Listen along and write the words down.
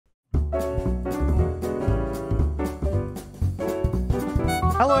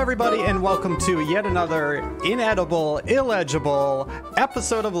Hello, everybody, and welcome to yet another inedible, illegible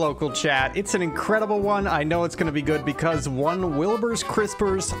episode of Local Chat. It's an incredible one. I know it's going to be good because one Wilbur's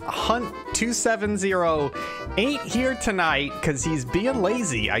Crispers Hunt 270 ain't here tonight because he's being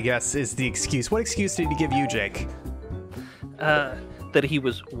lazy, I guess, is the excuse. What excuse did he give you, Jake? That he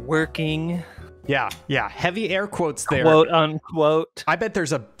was working. Yeah, heavy air quotes there. Quote unquote. I bet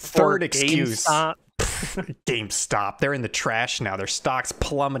there's a third excuse. GameStop. GameStop. They're in the trash now. Their stock's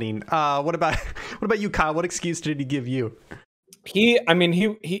plummeting. What about you, Kyle? What excuse did he give you? I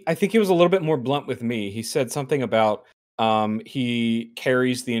think he was a little bit more blunt with me. He said something about he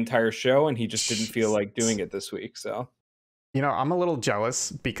carries the entire show and he just didn't feel like doing it this week. So, I'm a little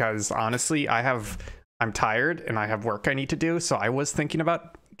jealous because honestly, I'm tired and I have work I need to do. So I was thinking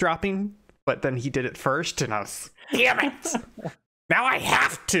about dropping, but then he did it first and I was, damn it. Now I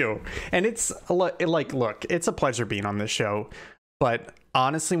have to. And it's like, look, it's a pleasure being on this show. But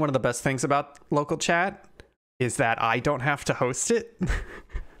honestly, one of the best things about Local Chat is that I don't have to host it.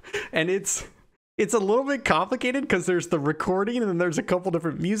 And it's a little bit complicated because there's the recording and then there's a couple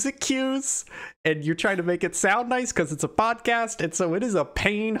different music cues. And you're trying to make it sound nice because it's a podcast. And so it is a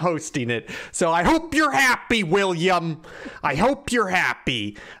pain hosting it. So I hope you're happy, William. I hope you're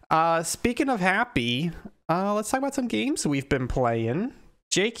happy. Speaking of happy... let's talk about some games we've been playing.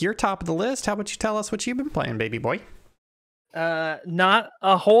 Jake, you're top of the list. How about you tell us what you've been playing, baby boy? Not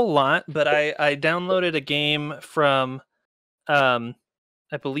a whole lot, but I downloaded a game from, I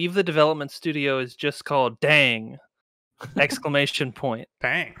believe the development studio is just called Dang! Exclamation point.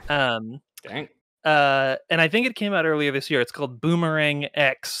 Dang. Dang. And I think it came out earlier this year. It's called Boomerang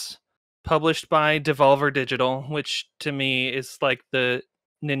X, published by Devolver Digital, which to me is like the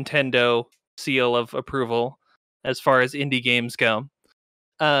Nintendo seal of approval as far as indie games go.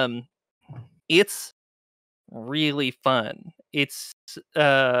 It's really fun. It's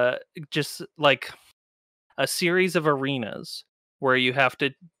just like a series of arenas where you have to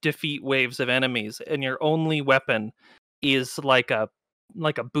defeat waves of enemies, and your only weapon is like a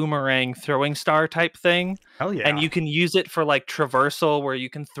boomerang throwing star type thing. Hell yeah. And you can use it for like traversal, where you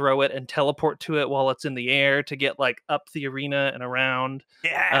can throw it and teleport to it while it's in the air to get like up the arena and around.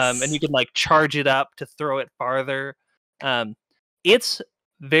 Yes. And you can like charge it up to throw it farther. It's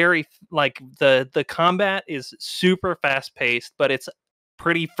very like the combat is super fast paced, but it's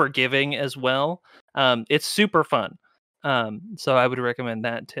pretty forgiving as well. It's super fun. So I would recommend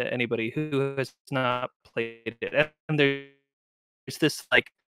that to anybody who has not played it. And there's this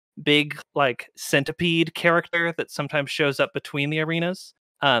like big like centipede character that sometimes shows up between the arenas,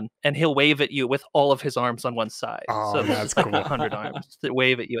 and he'll wave at you with all of his arms on one side. Oh, so that's like cool. 100 arms that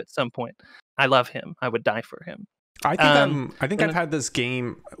wave at you at some point. I love him. I would die for him. I think I've had this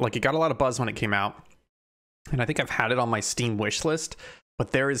game, like, it got a lot of buzz when it came out, and I think I've had it on my Steam wish list,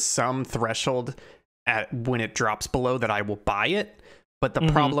 but there is some threshold at when it drops below that I will buy it. But the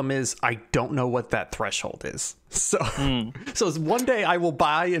problem is I don't know what that threshold is. So one day I will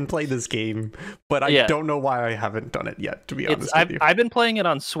buy and play this game, but I don't know why I haven't done it yet, to be honest with you. I've been playing it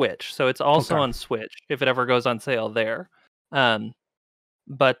on Switch, so it's also on Switch if it ever goes on sale there.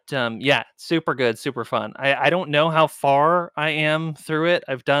 But super good, super fun. I don't know how far I am through it.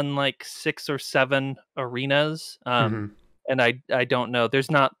 I've done like 6 or 7 arenas. And I don't know.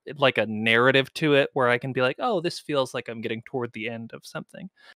 There's not like a narrative to it where I can be like, oh, this feels like I'm getting toward the end of something.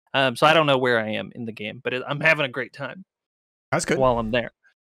 So I don't know where I am in the game, but I'm having a great time. That's good. While I'm there.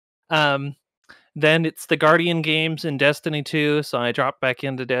 Then it's the Guardian games in Destiny 2. So I dropped back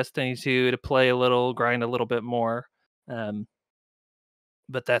into Destiny 2 to play a little, grind a little bit more.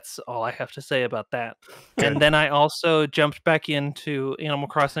 But that's all I have to say about that. Good. And then I also jumped back into Animal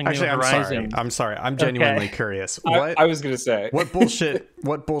Crossing New Horizons. I'm sorry. I'm genuinely curious. I was going to say. What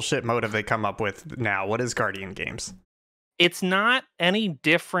bullshit mode have they come up with now? What is Guardian Games? It's not any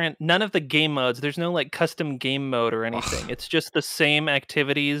different. None of the game modes. There's no like custom game mode or anything. It's just the same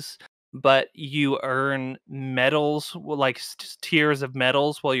activities, but you earn medals, like tiers of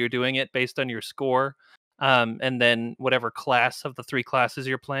medals while you're doing it based on your score. And then whatever class of the 3 classes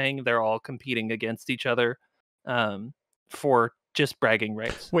you're playing, they're all competing against each other for just bragging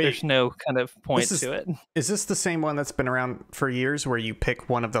rights. Wait, there's no kind of point to it. Is this the same one that's been around for years where you pick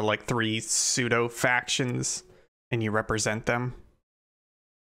one of the like 3 pseudo factions and you represent them?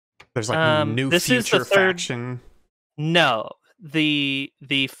 There's like new future faction. No, the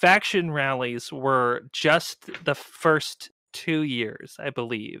faction rallies were just the first 2 years, I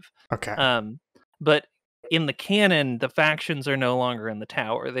believe. Okay. But in the canon, the factions are no longer in the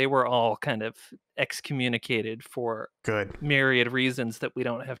tower. They were all kind of excommunicated for Good. myriad reasons that we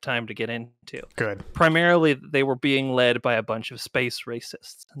don't have time to get into. Good. Primarily, they were being led by a bunch of space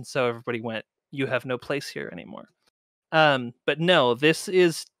racists, and so everybody went, "You have no place here anymore." But no, this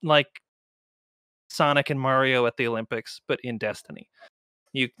is like Sonic and Mario at the Olympics, but in Destiny.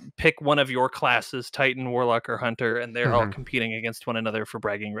 You pick one of your classes, Titan, Warlock, or Hunter, and they're all competing against one another for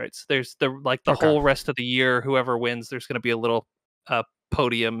bragging rights. There's the whole rest of the year, whoever wins, there's going to be a little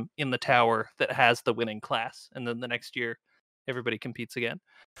podium in the tower that has the winning class, and then the next year, everybody competes again.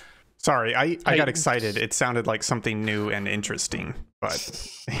 Sorry, I got excited. It sounded like something new and interesting, but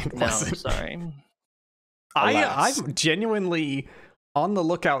it wasn't. No, sorry. I'm genuinely on the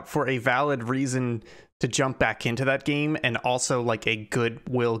lookout for a valid reason to jump back into that game, and also like a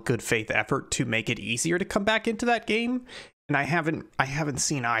goodwill, good faith effort to make it easier to come back into that game. And I haven't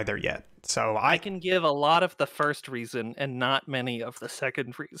seen either yet. So I can give a lot of the first reason and not many of the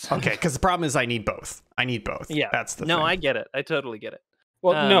second reason. Okay, because the problem is I need both. Yeah, that's the thing. I get it. I totally get it.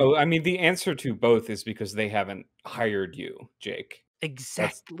 Well, no, I mean the answer to both is because they haven't hired you, Jake.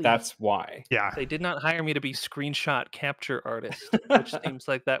 Exactly. That's why. Yeah. They did not hire me to be screenshot capture artist, which seems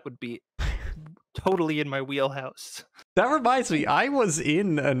like that would be totally in my wheelhouse. That reminds me, I was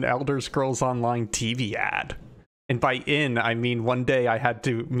in an Elder Scrolls Online TV ad. And by in, I mean one day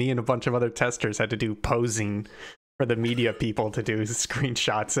me and a bunch of other testers had to do posing for the media people to do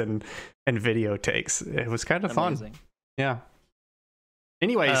screenshots and video takes. It was kind of fun. Yeah.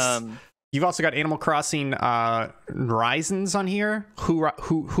 Anyways, you've also got Animal Crossing Horizons on here.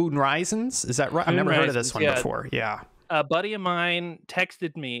 Who Horizons? Is that right? I've never heard of this one before. Yeah. A buddy of mine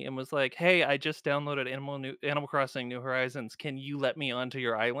texted me and was like, "Hey, I just downloaded Animal Crossing New Horizons. Can you let me onto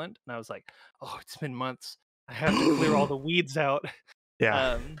your island?" And I was like, "Oh, it's been months. I have to clear all the weeds out."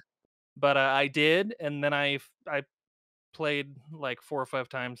 Yeah. But I did, and then I played like 4 or 5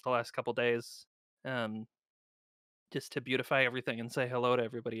 times the last couple days, just to beautify everything and say hello to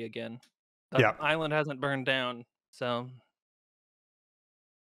everybody again. The island hasn't burned down, so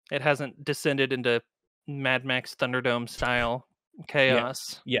it hasn't descended into Mad Max Thunderdome style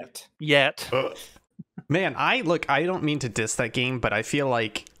chaos yet. Man, I don't mean to diss that game, but I feel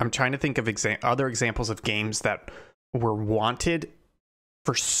like I'm trying to think of other examples of games that were wanted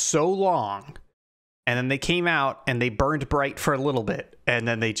for so long, and then they came out and they burned bright for a little bit, and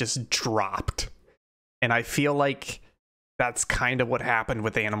then they just dropped. And I feel like that's kind of what happened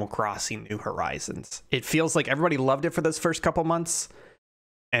with Animal Crossing New Horizons. It feels like everybody loved it for those first couple months,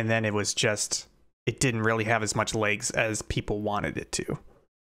 and then it didn't really have as much legs as people wanted it to.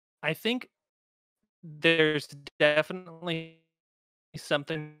 I think there's definitely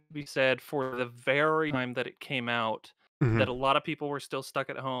something to be said for the very time that it came out, that a lot of people were still stuck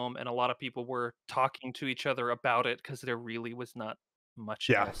at home, and a lot of people were talking to each other about it because there really was not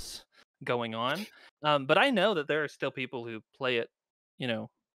much else going on. But I know that there are still people who play it,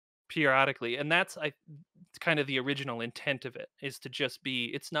 periodically, and that's kind of the original intent of it, is to just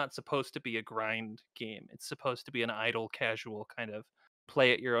be. It's not supposed to be a grind game. It's supposed to be an idle, casual kind of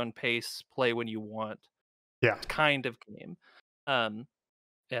play at your own pace, play when you want, kind of game.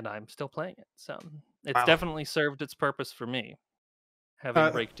 And I'm still playing it, so it's definitely served its purpose for me,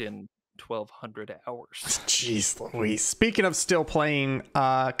 having raked in 1,200 hours. Jeez Louise. Speaking of still playing,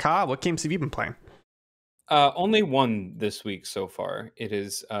 Ka, what games have you been playing? Only one this week so far. It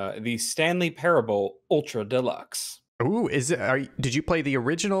is the Stanley Parable Ultra Deluxe. Ooh, did you play the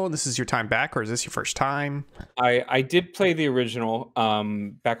original? This is your time back, or is this your first time? I did play the original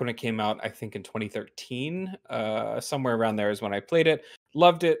back when it came out, I think in 2013. Somewhere around there is when I played it.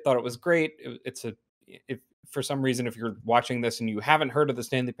 Loved it, thought it was great. If for some reason, if you're watching this and you haven't heard of the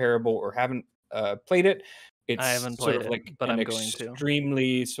Stanley Parable or haven't played it, it's I haven't played sort of like it, but I'm going to.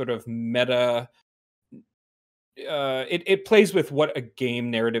 Extremely sort of meta. It plays with what a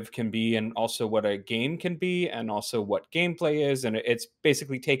game narrative can be, and also what a game can be, and also what gameplay is, and it's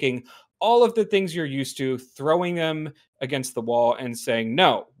basically taking all of the things you're used to, throwing them against the wall, and saying,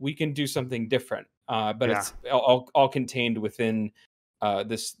 "No, we can do something different." But it's all contained within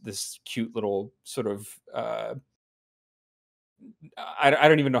this cute little sort of. I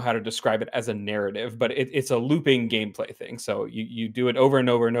don't even know how to describe it as a narrative, but it's a looping gameplay thing. So you do it over and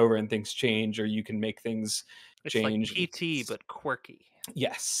over and over, and things change, or you can make things change. Like PT, but quirky.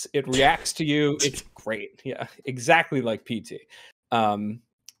 Yes, it reacts to you. It's great. Yeah, exactly like PT.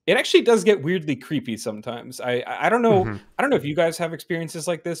 It actually does get weirdly creepy sometimes. I don't know. I don't know if you guys have experiences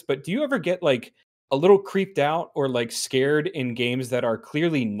like this, but do you ever get like a little creeped out or like scared in games that are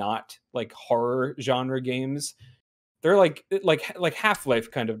clearly not like horror genre games? they're like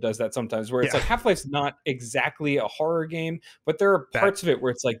Half-Life kind of does that sometimes, where it's like Half-Life's not exactly a horror game, but there are parts of it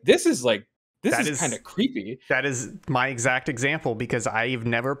where it's like this is kind of creepy. That is my exact example, because I've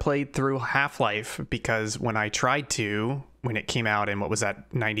never played through Half-Life, because when I tried to, when it came out in, what was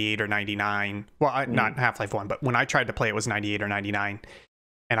that, 98 or 99? Well, not Half-Life 1, but when I tried to play it was 98 or 99.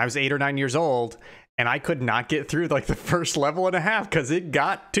 And I was 8 or 9 years old, and I could not get through like the first level and a half because it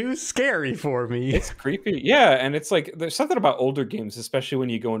got too scary for me. It's creepy. Yeah, and it's like there's something about older games, especially when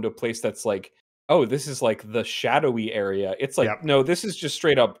you go into a place that's like, oh, this is like the shadowy area. It's like, no, this is just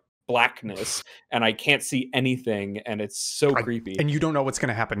straight up blackness, and I can't see anything, and it's so creepy. And you don't know what's going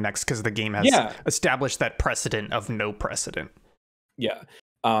to happen next because the game has established that precedent of no precedent. Yeah.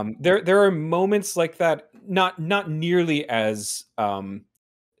 There are moments like that, not nearly as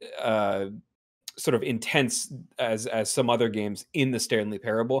sort of intense as some other games in the Stanley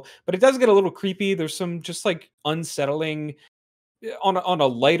Parable, but it does get a little creepy. There's some just like unsettling, on a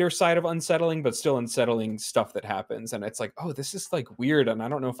lighter side of unsettling, but still unsettling stuff that happens, and it's like, oh, this is like weird, and I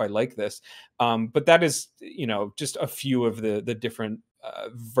don't know if I like this. But that is, just a few of the different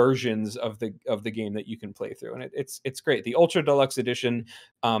versions of the game that you can play through, and it's great. The Ultra Deluxe Edition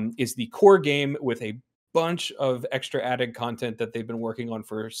is the core game with a bunch of extra added content that they've been working on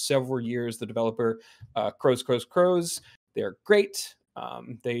for several years. The developer, Crows, they're great.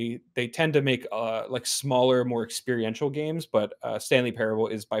 They tend to make like smaller, more experiential games, but Stanley Parable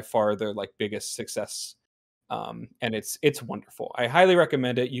is by far their like biggest success, and it's wonderful. I highly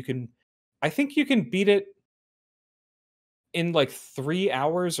recommend it. I think you can beat it in like 3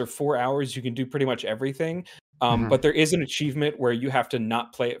 hours or 4 hours. You can do pretty much everything. But there is an achievement where you have to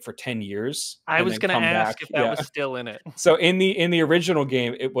not play it for 10 years. I was going to ask if that was still in it. So in the original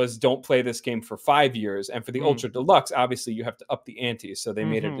game, it was don't play this game for 5 years. And for the Ultra Deluxe, obviously you have to up the ante. So they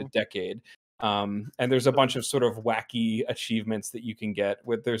made it a decade. And there's a bunch of sort of wacky achievements that you can get.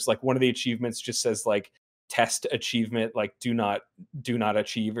 There's like one of the achievements just says like test achievement, like do not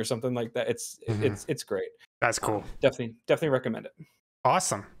achieve or something like that. It's great. That's cool. Definitely recommend it.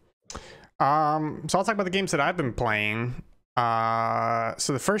 Awesome. So I'll talk about the games that I've been playing.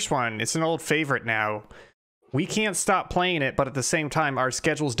 So the first one, it's an old favorite now. We can't stop playing it, but at the same time, our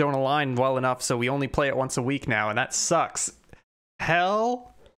schedules don't align well enough, so we only play it once a week now, and that sucks.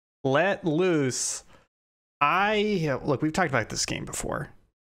 Hell Let Loose. Look, we've talked about this game before.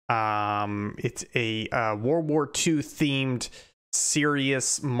 It's a World War II themed,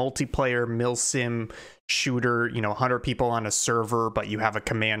 serious multiplayer milsim shooter, 100 people on a server, but you have a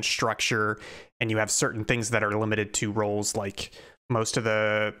command structure and you have certain things that are limited to roles. Like most of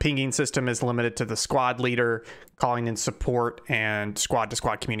the pinging system is limited to the squad leader, calling in support and squad to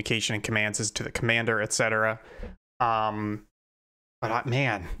squad communication and commands is to the commander, etc. But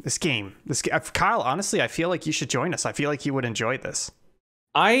man, this game, Kyle, honestly, I feel like you should join us. I feel like you would enjoy this.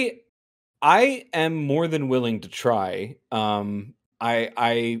 I am more than willing to try.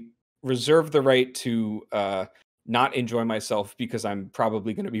 I reserve the right to not enjoy myself because I'm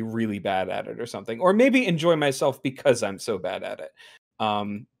probably going to be really bad at it or something, or maybe enjoy myself because I'm so bad at it.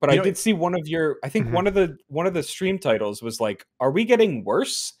 But I did see one of your, I think one of the stream titles was like, "Are we getting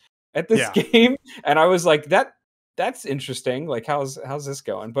worse at this game?" And I was like, that's interesting. Like, how's this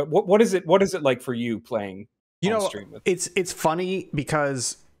going? But what is it like for you playing on stream with? It's funny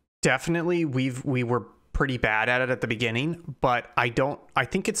because definitely we were pretty bad at it at the beginning, but I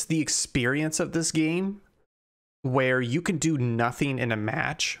think it's the experience of this game where you can do nothing in a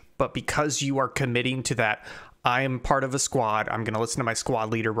match, but because you are committing to that, I am part of a squad, I'm going to listen to my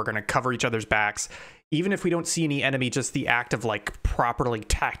squad leader, we're going to cover each other's backs, even if we don't see any enemy, just the act of like properly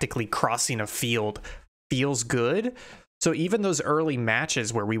tactically crossing a field feels good. So even those early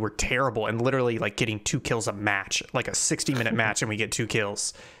matches where we were terrible and literally like getting 2 kills a match, like a 60-minute match and we get 2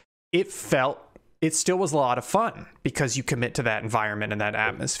 kills, it still was a lot of fun because you commit to that environment and that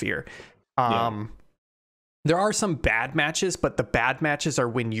atmosphere. There are some bad matches, but the bad matches are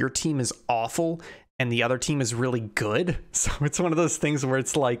when your team is awful and the other team is really good. So it's one of those things where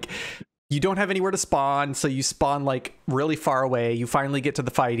it's like you don't have anywhere to spawn, so you spawn like really far away. You finally get to the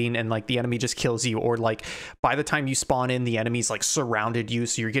fighting and like the enemy just kills you, or like by the time you spawn in, the enemy's like surrounded you,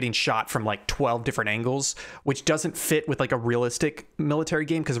 so you're getting shot from like 12 different angles, which doesn't fit with like a realistic military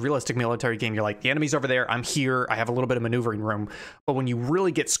game, because a realistic military game, you're like, the enemy's over there, I'm here, I have a little bit of maneuvering room. But when you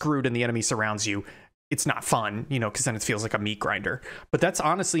really get screwed and the enemy surrounds you, it's not fun, because then it feels like a meat grinder. But that's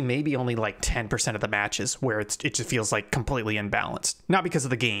honestly maybe only like 10% of the matches where it just feels like completely imbalanced. Not because of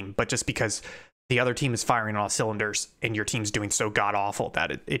the game, but just because the other team is firing on all cylinders and your team's doing so god awful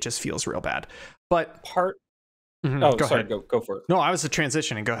that it just feels real bad. But go for it. No, I was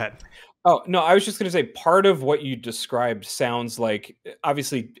transitioning. Go ahead. Oh, no, I was just going to say part of what you described sounds like,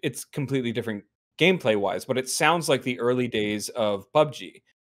 obviously it's completely different gameplay wise, but it sounds like the early days of PUBG,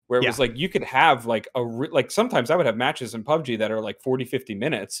 where it Yeah. was like you could have like like sometimes I would have matches in PUBG that are like 40, 50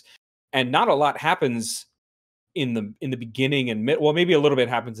 minutes and not a lot happens in the beginning and well, maybe a little bit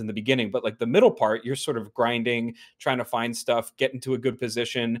happens in the beginning, but like the middle part, you're sort of grinding, trying to find stuff, get into a good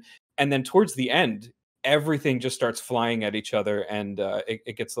position, and then towards the end, everything just starts flying at each other, and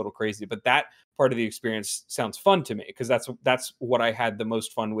it gets a little crazy. But that part of the experience sounds fun to me because that's what I had the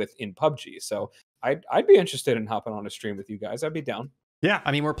most fun with in PUBG. So I'd be interested in hopping on a stream with you guys. I'd be down. Yeah,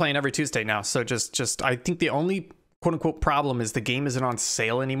 I mean, we're playing every Tuesday now, so just I think the only quote unquote problem is the game isn't on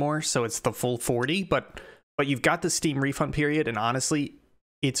sale anymore, so it's the full 40, but you've got the Steam refund period, and honestly,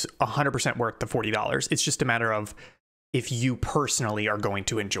 it's 100% worth the $40. It's just a matter of if you personally are going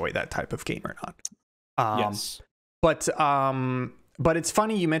to enjoy that type of game or not. Yes. But it's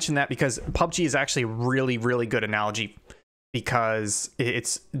funny you mentioned that because PUBG is actually a really, really good analogy because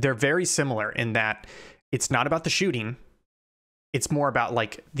they're very similar in that it's not about the shooting. It's more about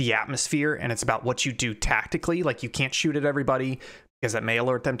like the atmosphere, and it's about what you do tactically. Like you can't shoot at everybody because that may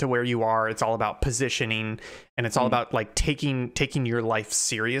alert them to where you are. It's all about positioning, and it's all about like taking your life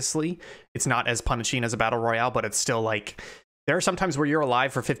seriously. It's not as punishing as a battle royale, but it's still like there are some times where you're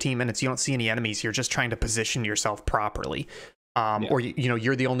alive for 15 minutes, you don't see any enemies, you're just trying to position yourself properly. Or you know,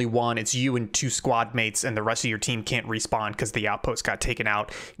 you're the only one, it's you and 2 squad mates, and the rest of your team can't respawn because the outpost got taken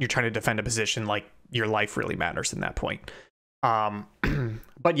out. You're trying to defend a position, like your life really matters in that point.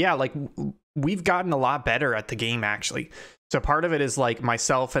 But yeah, like we've gotten a lot better at the game actually. So part of it is like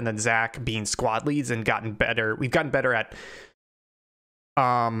myself and then Zach being squad leads and gotten better. We've gotten better at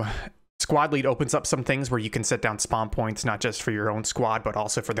squad lead opens up some things where you can set down spawn points, not just for your own squad, but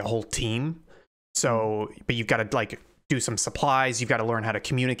also for the whole team. So, but you've got to like do some supplies. You've got to learn how to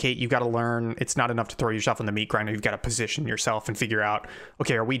communicate. You've got to learn. It's not enough to throw yourself in the meat grinder. You've got to position yourself and figure out,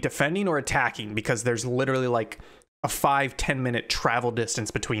 okay, are we defending or attacking? Because there's literally like a 5-10 minute travel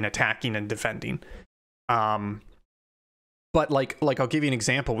distance between attacking and defending. But like I'll give you an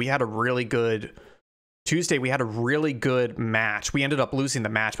example. We had a really good Tuesday. We had a really good match. We ended up losing the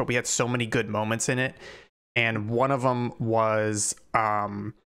match, but we had so many good moments in it. And one of them was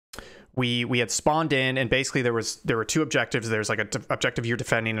we had spawned in, and basically there were 2 objectives. There's like an objective you're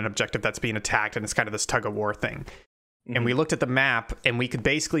defending, and an objective that's being attacked, and it's kind of this tug of war thing. And we looked at the map, and we could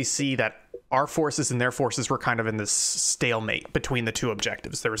basically see that our forces and their forces were kind of in this stalemate between the 2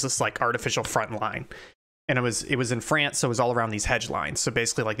 objectives. There was this like artificial front line. And it was in France, so it was all around these hedge lines. So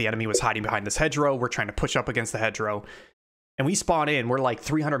basically, like the enemy was hiding behind this hedgerow. We're trying to push up against the hedgerow, and we spawn in. We're like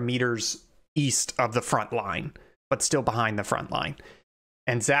 300 meters east of the front line, but still behind the front line.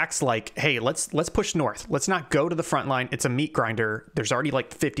 And Zach's like, "Hey, let's push north. Let's not go to the front line. It's a meat grinder. There's already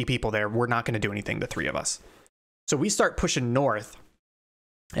like 50 people there. We're not going to do anything, the 3 of us." So we start pushing north,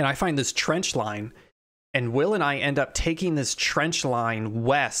 and I find this trench line, and Will and I end up taking this trench line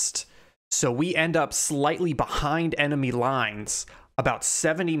west. So we end up slightly behind enemy lines, about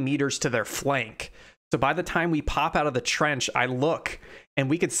 70 meters to their flank. So by the time we pop out of the trench, I look, and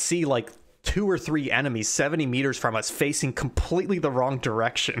we could see like 2 or 3 enemies 70 meters from us facing completely the wrong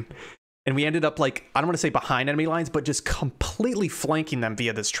direction. And we ended up like, I don't want to say behind enemy lines, but just completely flanking them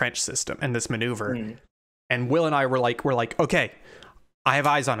via this trench system and this maneuver. And Will and I were like, okay, I have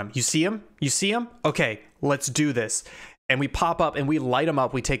eyes on him. You see him? You see him? Okay, let's do this. And we pop up and we light them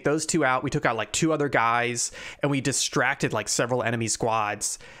up. We take those 2 out. We took out like 2 other guys, and we distracted like several enemy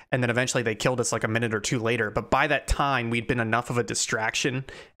squads. And then eventually they killed us like a minute or 2 later. But by that time, we'd been enough of a distraction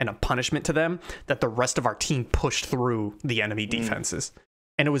and a punishment to them that the rest of our team pushed through the enemy defenses.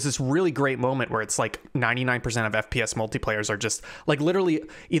 And it was this really great moment where it's like 99% of FPS multiplayers are just like literally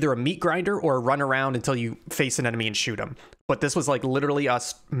either a meat grinder or a run around until you face an enemy and shoot them. But this was like literally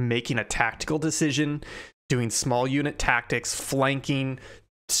us making a tactical decision, doing small unit tactics, flanking,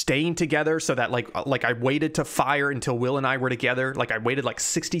 staying together so that like I waited to fire until Will and I were together. Like I waited like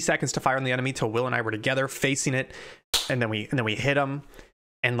 60 seconds to fire on the enemy till Will and I were together facing it. And then we hit them.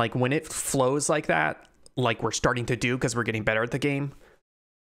 And like when it flows like that, like we're starting to do because we're getting better at the game,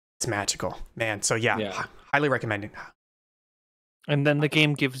 it's magical, man. So yeah. Highly recommending. And then the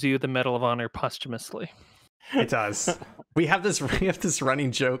game gives you the Medal of Honor posthumously. It does. We have this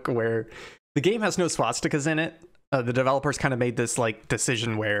running joke where the game has no swastikas in it. The developers kind of made this like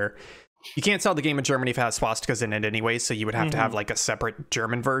decision where you can't sell the game in Germany if it has swastikas in it anyway, so you would have to have like a separate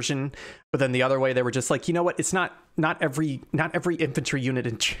German version. But then the other way, they were just like, you know what? It's not every infantry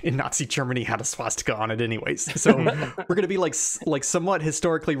unit in Nazi Germany had a swastika on it anyways. So we're going to be like somewhat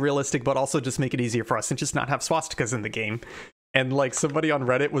historically realistic, but also just make it easier for us and just not have swastikas in the game. And like somebody on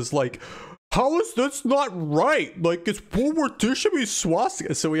Reddit was like, how is this not right? Like, it's World War II, should be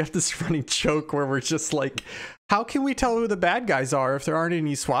swastika. So we have this running joke where we're just like, how can we tell who the bad guys are if there aren't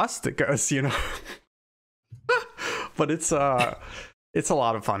any swastikas, you know? But it's a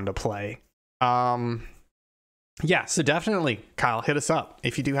lot of fun to play. Yeah, so definitely, Kyle, hit us up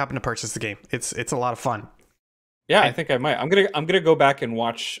if you do happen to purchase the game. It's a lot of fun. Yeah, I think I might. I'm gonna go back and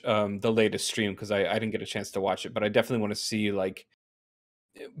watch the latest stream because I didn't get a chance to watch it, but I definitely want to see like,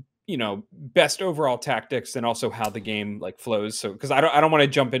 you know, best overall tactics and also how the game like flows. So because I don't want to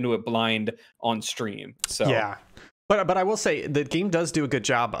jump into it blind on stream. So yeah, but I will say the game does do a good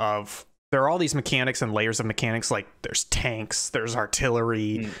job of, there are all these mechanics and layers of mechanics. Like there's tanks, there's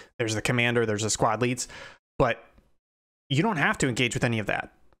artillery, there's the commander, there's the squad leads, but you don't have to engage with any of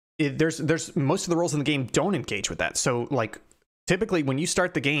that. There's most of the roles in the game don't engage with that. So like typically when you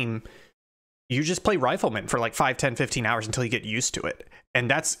start the game, you just play rifleman for like 5, 10, 15 hours until you get used to it. And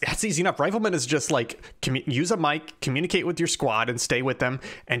that's easy enough. Rifleman is just like use a mic, communicate with your squad and stay with them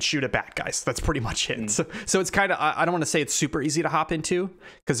and shoot at bad guys. That's pretty much it. So it's kind of, I don't want to say it's super easy to hop into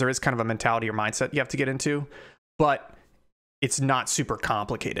because there is kind of a mentality or mindset you have to get into, but it's not super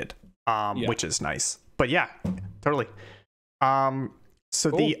complicated, which is nice. But yeah, totally. So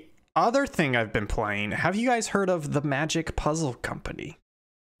cool. The other thing I've been playing, have you guys heard of the Magic Puzzle Company?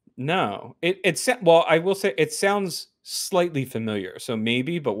 No, well, I will say it sounds slightly familiar. So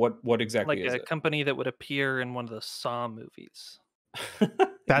maybe, but what exactly like is a it? company that would appear in one of the Saw movies.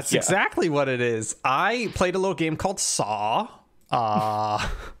 That's exactly what it is. I played a little game called Saw.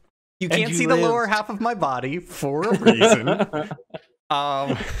 You can't see the lower half of my body for a reason.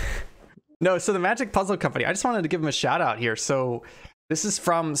 No, so the Magic Puzzle Company, I just wanted to give them a shout out here. So this is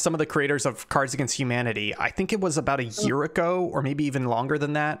from some of the creators of Cards Against Humanity. I think it was about a year ago, or maybe even longer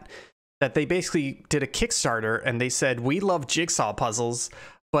than that, that they basically did a Kickstarter and they said, we love jigsaw puzzles,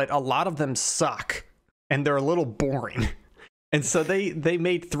 but a lot of them suck and they're a little boring. And so they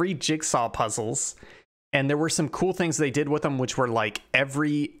made 3 jigsaw puzzles, and there were some cool things they did with them, which were like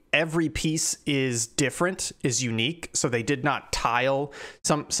every piece is different, is unique. So they did not tile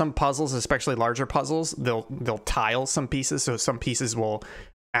some puzzles, especially larger puzzles. They'll tile some pieces, so some pieces will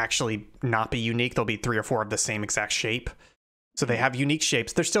actually not be unique. There'll be 3 or 4 of the same exact shape. So they have unique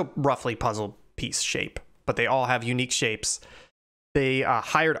shapes. They're still roughly puzzle piece shape, but they all have unique shapes. They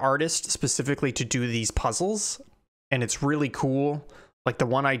hired artists specifically to do these puzzles, and it's really cool. Like the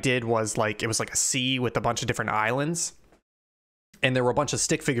one I did was like, it was like a sea with a bunch of different islands, and there were a bunch of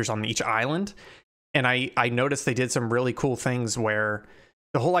stick figures on each island. And I noticed they did some really cool things where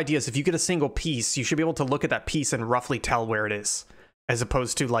the whole idea is if you get a single piece, you should be able to look at that piece and roughly tell where it is, as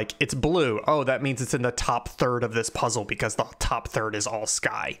opposed to like, it's blue. Oh, that means it's in the top third of this puzzle because the top third is all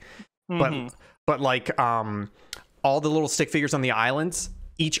sky. But like all the little stick figures on the islands,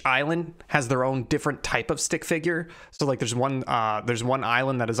 each island has their own different type of stick figure. So like there's one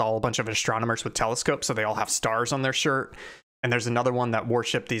island that is all a bunch of astronomers with telescopes, so they all have stars on their shirt. And there's another one that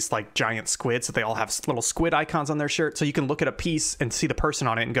worship these like giant squids, so they all have little squid icons on their shirt. So you can look at a piece and see the person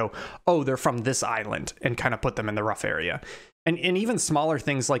on it and go, oh, they're from this island, and kind of put them in the rough area. And even smaller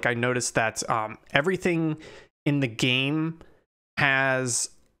things, like I noticed that everything in the game has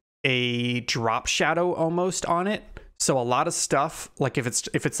a drop shadow almost on it. So a lot of stuff, like if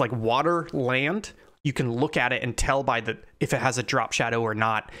it's like water, land, you can look at it and tell by if it has a drop shadow or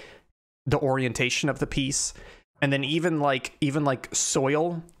not, the orientation of the piece. And then even like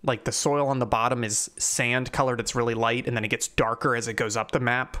soil, like the soil on the bottom is sand colored. It's really light, and then it gets darker as it goes up the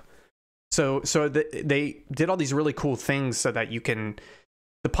map. So they did all these really cool things so that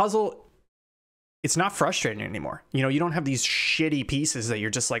the puzzle, it's not frustrating anymore. You know, you don't have these shitty pieces that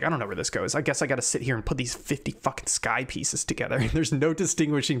you're just like, I don't know where this goes. I guess I got to sit here and put these 50 fucking sky pieces together. There's no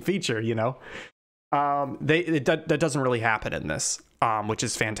distinguishing feature, you know? That doesn't really happen in this, which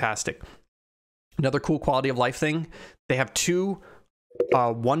is fantastic. Another cool quality of life thing, they have 2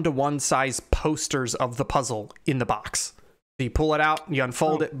 1-to-1 size posters of the puzzle in the box. So you pull it out, you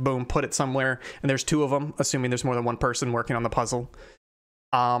unfold it, boom, put it somewhere, and there's 2 of them, assuming there's more than one person working on the puzzle.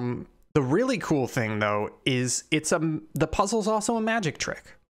 The really cool thing, though, is the puzzle's also a magic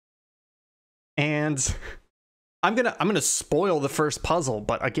trick. And I'm gonna spoil the first puzzle,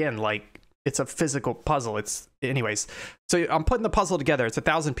 but again, like, it's a physical puzzle. Anyways. So I'm putting the puzzle together. It's a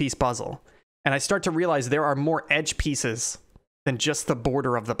 1,000-piece puzzle. And I start to realize there are more edge pieces than just the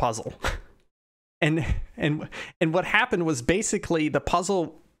border of the puzzle. And what happened was basically the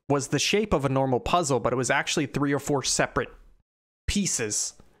puzzle was the shape of a normal puzzle, but it was actually 3 or 4 separate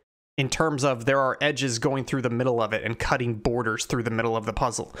pieces in terms of there are edges going through the middle of it and cutting borders through the middle of the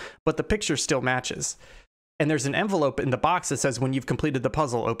puzzle. But the picture still matches. and there's an envelope in the box that says, when you've completed the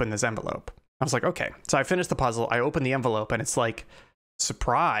puzzle, open this envelope. I was like, okay. So I finished the puzzle, I opened the envelope, and it's like,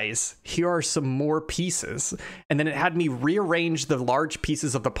 surprise, here are some more pieces. And then it had me rearrange the large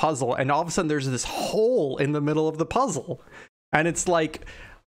pieces of the puzzle, and all of a sudden there's this hole in the middle of the puzzle. And it's like,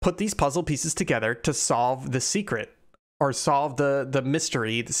 put these puzzle pieces together to solve the secret, or solve the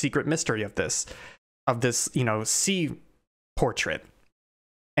mystery, the secret mystery of this, you know, sea portrait.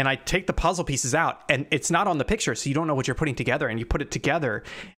 And I take the puzzle pieces out, and it's not on the picture, so you don't know what you're putting together, and you put it together,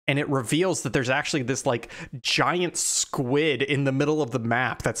 and it reveals that there's actually this like giant squid in the middle of the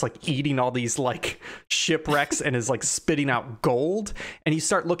map that's like eating all these like shipwrecks and is like spitting out gold. And you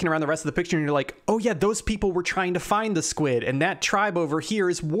start looking around the rest of the picture, and you're like, oh yeah, those people were trying to find the squid, and that tribe over here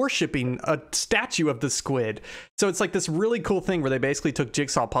is worshiping a statue of the squid. So it's like this really cool thing where they basically took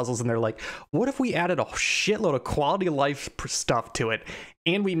jigsaw puzzles, and they're like, what if we added a shitload of quality of life stuff to it,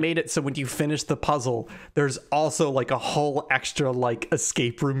 and we made it so when you finish the puzzle, there's also like a whole extra like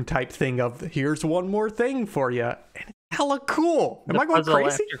escape room type thing of, here's one more thing for you. And it's hella cool. Am I going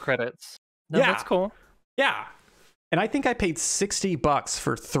crazy? After credits. No, yeah, that's cool. Yeah. And I think I paid $60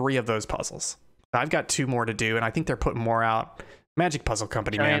 for 3 of those puzzles. I've got 2 more to do, and I think they're putting more out. Magic Puzzle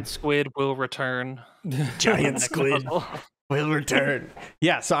Company, Giant squid will return. Giant squid will return.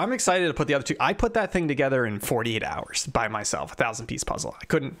 Yeah, so I'm excited to put the other 2. I put that thing together in 48 hours by myself, a 1,000-piece puzzle. I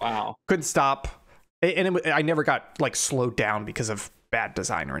couldn't stop. And I never got like slowed down because of bad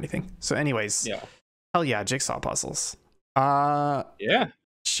design or anything. So anyways, yeah. Hell yeah, jigsaw puzzles. Yeah.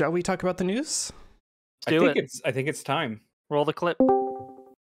 Shall we talk about the news? I think it's time. Roll the clip.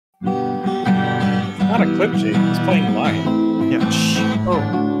 It's not a clip, Jake. It's playing live. Yeah. Shh. Oh.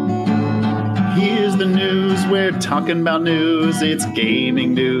 Here's the news. We're talking about news. It's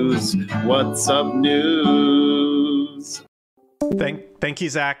gaming news. What's up, news? Thank you,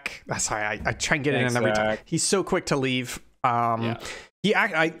 Zach. Sorry, I try and get it in every time. He's so quick to leave. I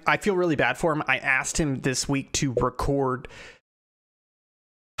feel really bad for him. I asked him this week to record.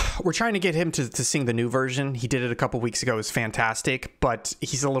 We're trying to get him to sing the new version. He did it a couple weeks ago. It was fantastic, but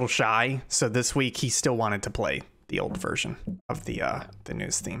he's a little shy. So this week he still wanted to play the old version of the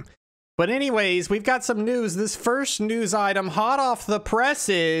news theme. But anyways, we've got some news. This first news item, hot off the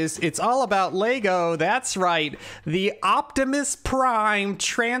presses, it's all about Lego. That's right. The Optimus Prime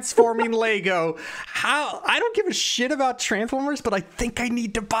transforming Lego. I don't give a shit about Transformers, but I think I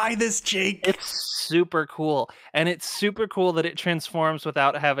need to buy this, Jake. It's super cool. And it's super cool that it transforms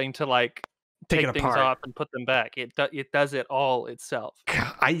without having to like take things off and put them back. It does it all itself.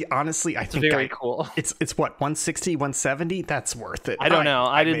 I honestly think very cool. It's what, 160, 170? That's worth it. I don't know.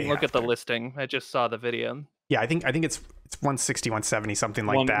 I didn't look at the listing. I just saw the video. Yeah, I think it's 160, 170, something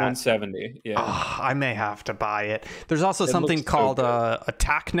like that. 170. Yeah. I may have to buy it. There's also something called a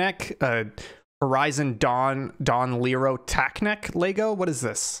tack neck, Horizon Dawn Lero tack neck Lego. What is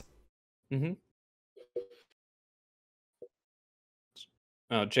this? Mm-hmm.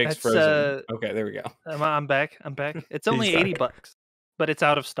 Oh, Jake's frozen. Okay, there we go. I'm back. It's only $80, but it's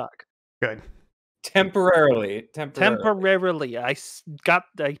out of stock. Good. Temporarily. I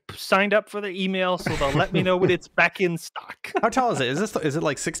signed up for the email, so they'll let me know when it's back in stock. How tall is it? Is it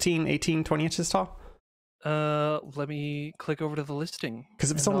like 16, 18, 20 inches tall? Let me click over to the listing.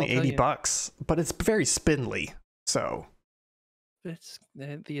 Because it's only $80, but it's very spindly. So it's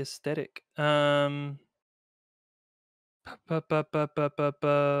the aesthetic.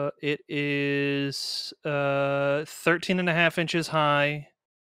 It is 13.5 inches high.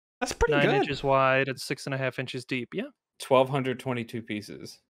 That's pretty 9 good. 9 inches wide and 6.5 inches deep. Yeah. 1,222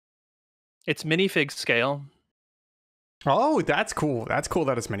 pieces. It's minifig scale. Oh, that's cool. That's cool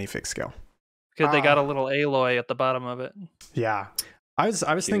that it's minifig scale. Because they got a little alloy at the bottom of it. Yeah. I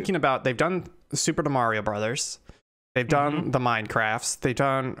was thinking about, they've done Super Mario Brothers. They've done the Minecrafts. They've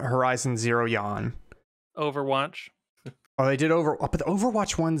done Horizon Zero Dawn. Overwatch. Oh, they did but the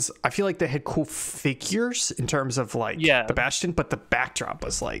Overwatch ones, I feel like they had cool figures in terms of like the Bastion, but the backdrop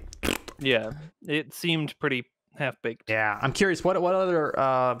was like, yeah, it seemed pretty half-baked. Yeah, I'm curious what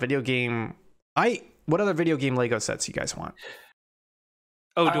other video game Lego sets you guys want?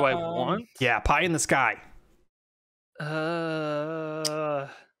 Oh, do I want? Yeah, Pie in the Sky. That's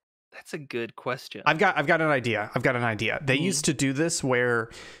a good question. I've got an idea. They used to do this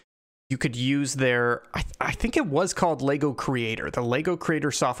where you could use their, I think it was called Lego Creator, the Lego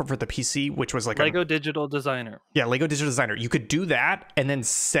Creator software for the PC, which was like Lego Digital Designer. Yeah, Lego Digital Designer. You could do that and then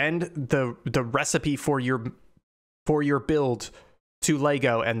send the recipe for your build to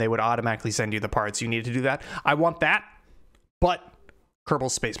Lego, and they would automatically send you the parts you need to do that. I want that, but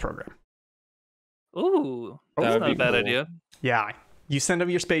Kerbal Space Program. Ooh, that's not a bad idea. Yeah, you send them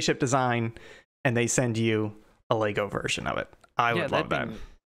your spaceship design, and they send you a Lego version of it. I would love that. that'd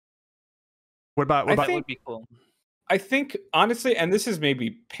that That would be cool. I think honestly, and this is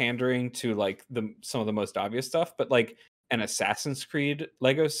maybe pandering to like some of the most obvious stuff, but like an Assassin's Creed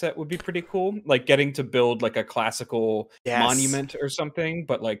Lego set would be pretty cool. Like getting to build like a classical monument or something,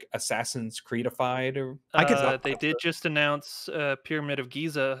 but like Assassin's Creedified. Or They did just announce Pyramid of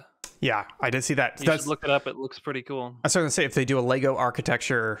Giza. Yeah, I did see that. You should look it up. It looks pretty cool. I was going to say, if they do a Lego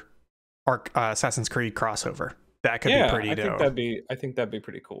architecture Assassin's Creed crossover, that could be pretty dope. I think that'd be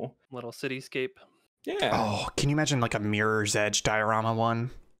pretty cool. Little cityscape. Yeah. Oh, can you imagine like a Mirror's Edge diorama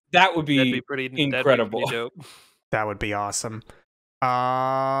one? That would be incredible. That'd be dope. That would be awesome.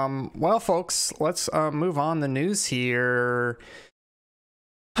 Well, folks, let's move on the news here.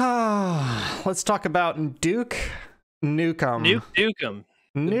 Let's talk about Duke Nukem.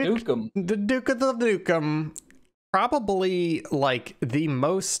 Nukem. The Duke of the Nukem. Probably like the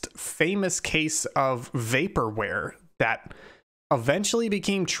most famous case of vaporware that eventually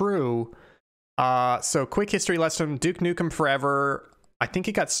became true. So quick history lesson: Duke Nukem Forever. I think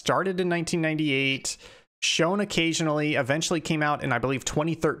it got started in 1998, shown occasionally, eventually came out in, I believe,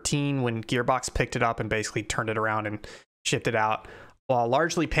 2013 when Gearbox picked it up and basically turned it around and shipped it out. While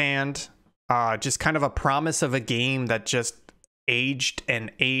largely panned, just kind of a promise of a game that just aged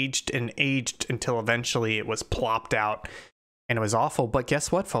and aged and aged until eventually it was plopped out and it was awful. But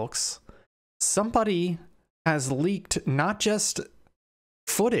guess what, folks? Somebody has leaked not just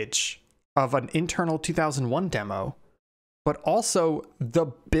footage of an internal 2001 demo, but also the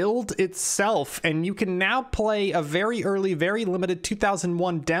build itself, and you can now play a very early, very limited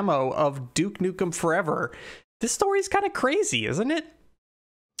 2001 demo of Duke Nukem Forever. This story's kind of crazy, isn't it?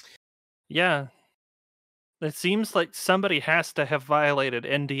 Yeah. It seems like somebody has to have violated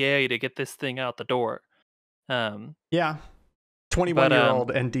NDA to get this thing out the door. Yeah. 21-year-old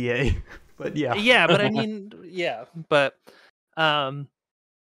NDA. But yeah. Yeah, but I mean, yeah. But I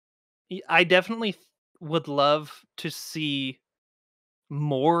definitely would love to see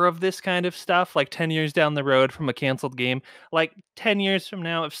more of this kind of stuff, like 10 years down the road from a canceled game. Like 10 years from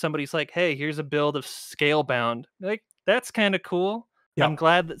now, if somebody's like, hey, here's a build of Scalebound, like, that's kind of cool. Yep. I'm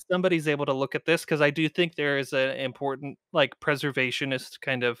glad that somebody's able to look at this, because I do think there is an important, like, preservationist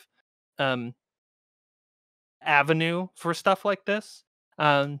kind of avenue for stuff like this.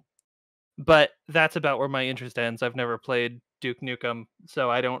 But that's about where my interest ends. I've never played Duke Nukem,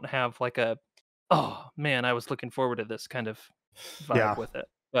 so I don't have like a, oh man, I was looking forward to this kind of vibe with it.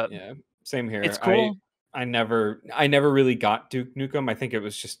 But yeah, same here. It's cool. I never really got Duke Nukem. I think it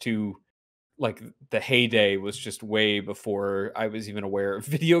was just too, like, the heyday was just way before I was even aware of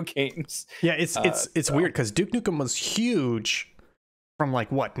video games. Yeah, it's weird because Duke Nukem was huge from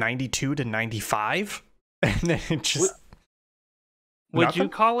like what, 92 to 95, and then it just. Would you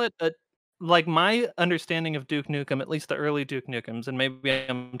call it a, like, my understanding of Duke Nukem, at least the early Duke Nukems, and maybe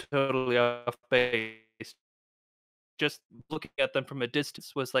I'm totally off base, just looking at them from a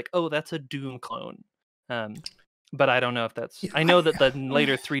distance was like, oh, that's a Doom clone. But I don't know if that's... I know that the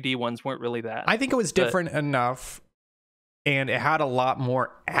later 3D ones weren't really that. I think it was different enough, and it had a lot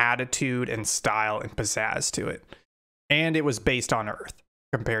more attitude and style and pizzazz to it. And it was based on Earth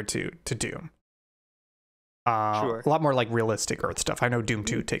compared to Doom. Sure. A lot more like realistic Earth stuff. I know Doom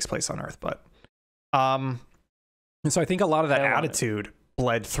 2 takes place on Earth, but and so I think a lot of that attitude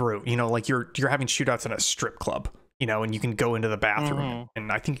bled through. You know, like you're having shootouts in a strip club, you know, and you can go into the bathroom,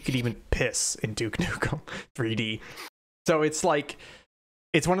 and I think you could even piss in Duke Nukem 3D. So it's like,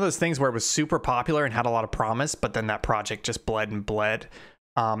 it's one of those things where it was super popular and had a lot of promise, but then that project just bled and bled.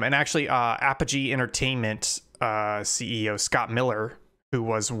 And actually, Apogee Entertainment CEO Scott Miller, who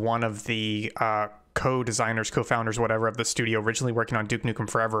was one of the co-designers, co-founders, whatever, of the studio originally working on Duke Nukem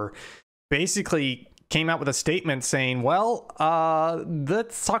Forever, basically came out with a statement saying, well,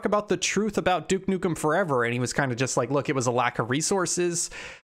 let's talk about the truth about Duke Nukem Forever. And he was kind of just like, look, it was a lack of resources.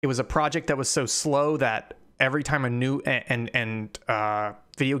 It was a project that was so slow that every time a new and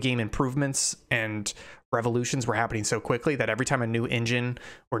video game improvements and revolutions were happening so quickly that every time a new engine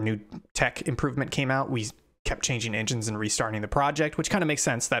or new tech improvement came out, we kept changing engines and restarting the project, which kind of makes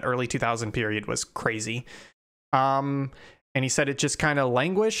sense. That early 2000 period was crazy. And he said it just kind of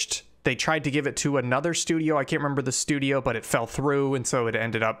languished. They tried to give it to another studio. I can't remember the studio, but it fell through. And so it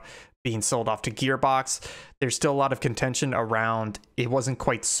ended up being sold off to Gearbox. There's still a lot of contention around it wasn't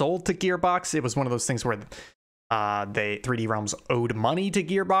quite sold to Gearbox. It was one of those things where 3D Realms owed money to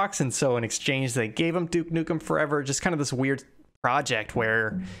Gearbox. And so in exchange, they gave them Duke Nukem Forever. Just kind of this weird project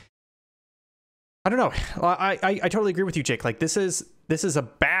where I don't know. I totally agree with you, Jake. Like this is a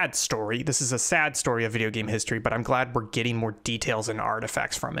bad story. This is a sad story of video game history, but I'm glad we're getting more details and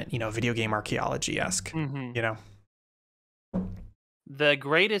artifacts from it. You know, video game archaeology-esque. Mm-hmm. You know. The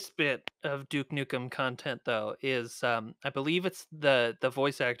greatest bit of Duke Nukem content, though, is I believe it's the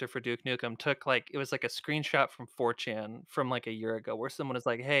voice actor for Duke Nukem took it was like a screenshot from 4chan from like a year ago, where someone is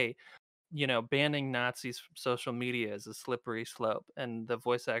like, "Hey, you know, banning Nazis from social media is a slippery slope," and the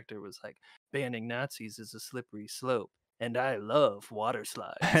voice actor was like, "Banning Nazis is a slippery slope, and I love water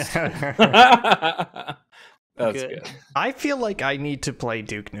slides." That's good. I feel like I need to play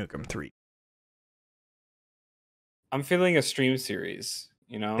Duke Nukem 3. I'm feeling a stream series,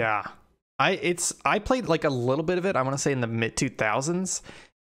 you know? Yeah. I played like a little bit of it, I want to say in the mid 2000s,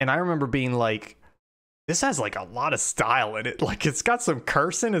 and I remember being like, this has like a lot of style in it. Like it's got some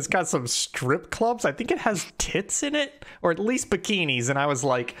cursing, it's got some strip clubs. I think it has tits in it, or at least bikinis, and I was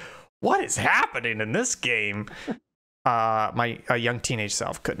like, what is happening in this game? My young teenage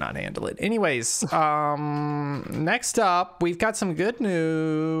self could not handle it. Anyways, next up, we've got some good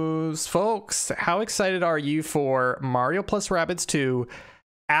news, folks. How excited are you for Mario plus Rabbids 2,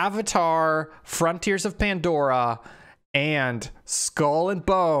 Avatar, Frontiers of Pandora, and Skull and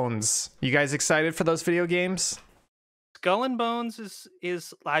Bones? You guys excited for those video games? Skull and Bones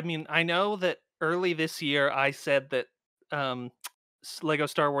is I mean, I know that early this year I said that Lego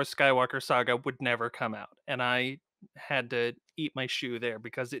Star Wars Skywalker Saga would never come out, and I had to eat my shoe there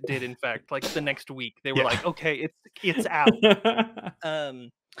because it did, in fact. Like the next week they were like, okay, it's out.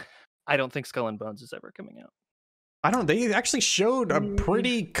 I don't think Skull and Bones is ever coming out. They actually showed a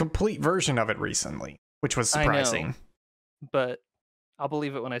pretty complete version of it recently, which was surprising. I know, but I'll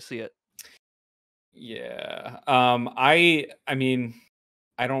believe it when I see it. Yeah. I mean,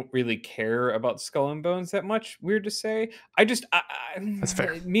 I don't really care about Skull and Bones that much. Weird to say. That's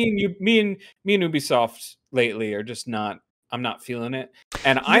fair. Me and Ubisoft lately are just not. I'm not feeling it.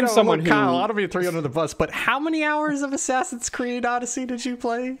 And I'm someone who. Kyle, I don't mean to throw you under the bus, but how many hours of Assassin's Creed Odyssey did you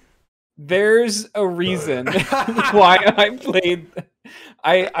play? There's a reason why I played.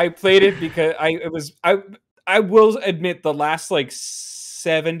 I played it because I will admit the last like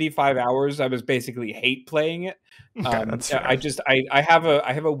 75 hours I was basically hate playing it. I have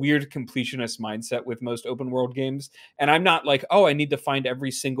a weird completionist mindset with most open world games, and I'm not like, oh, I need to find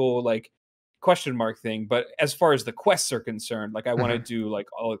every single like question mark thing, but as far as the quests are concerned, like I want to do like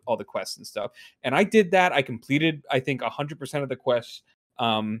all the quests and stuff, and I did that. I completed I think 100% of the quests,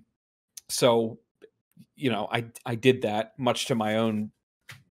 so you know I did that much to my own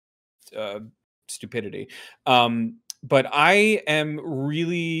stupidity. But I am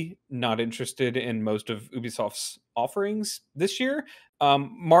really not interested in most of Ubisoft's offerings this year.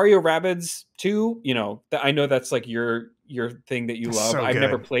 Mario Rabbids 2, you know, I know that's like your thing that you love. I've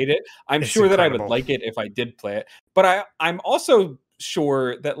never played it. I'm sure that I would like it if I did play it. But I'm also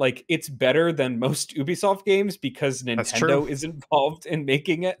sure that like it's better than most Ubisoft games because Nintendo is involved in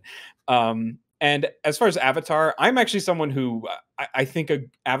making it. And as far as Avatar, I'm actually someone who I think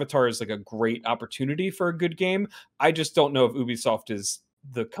Avatar is like a great opportunity for a good game. I just don't know if Ubisoft is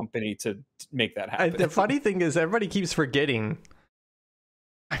the company to make that happen. The funny thing is everybody keeps forgetting,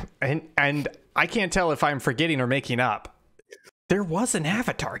 and I can't tell if I'm forgetting or making up. There was an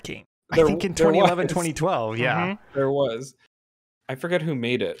Avatar game. I think in 2011, 2012. Yeah. There was. I forget who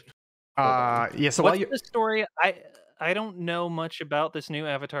made it. Yeah, so what's the story? I don't know much about this new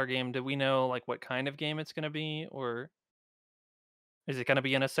Avatar game. Do we know like what kind of game it's going to be, or is it going to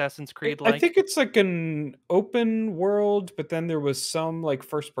be an Assassin's Creed like? I think it's like an open world, but then there was some like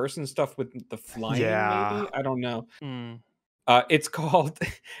first person stuff with the flying. Yeah. Maybe I don't know. It's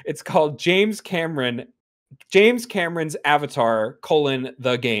called James Cameron's Avatar: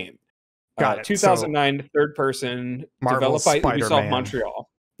 the game. Got it. 2009 third person, developed by Ubisoft Montreal.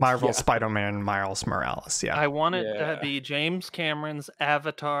 Marvel Spider-Man Miles Morales. Yeah. I want it to be James Cameron's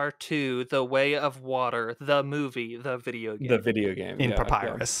Avatar 2: The Way of Water, the movie, the video game. The video game. In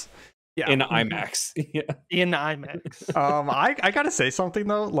Papyrus. Yeah. In IMAX. In IMAX. I gotta say something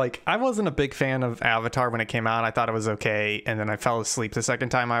though. Like, I wasn't a big fan of Avatar when it came out. I thought it was okay, and then I fell asleep the second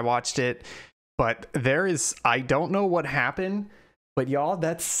time I watched it. But I don't know what happened, but y'all,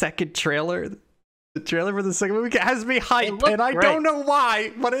 that second trailer. The trailer for the second movie has me hyped, and I don't know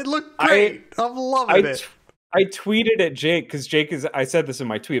why, but it looked great. I'm loving it. I tweeted at Jake because I said this in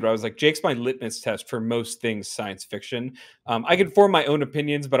my tweet, but I was like, Jake's my litmus test for most things science fiction. I can form my own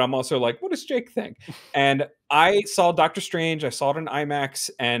opinions, but I'm also like, what does Jake think? And I saw Doctor Strange. I saw it in IMAX,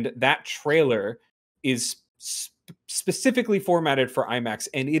 and that trailer is specifically formatted for IMAX,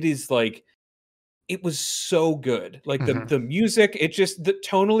 and it is like it was so good. Like Mhm. the music, it just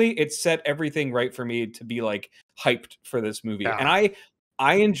tonally, it set everything right for me to be like hyped for this movie. Yeah. And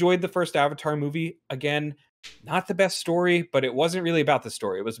I enjoyed the first Avatar movie. Again, not the best story, but it wasn't really about the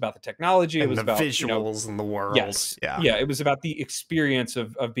story. It was about the technology. It And was the about, visuals and the world. yes. Yeah. Yeah, it was about the experience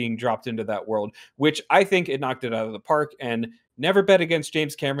of being dropped into that world, which I think it knocked it out of the park. And never bet against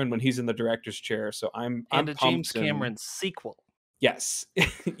James Cameron when he's in the director's chair. So I'm a James pumped and- Cameron sequel. Yes.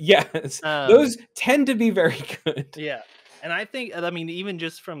 Yes. Um, Those tend to be very good. Yeah, and I think, I mean, even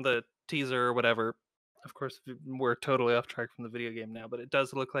just from the teaser or whatever, of course, we're totally off track from the video game now, but it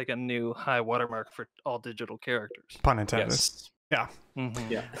does look like a new high watermark for all digital characters. Pun intended. Yes. Yeah. Mhm.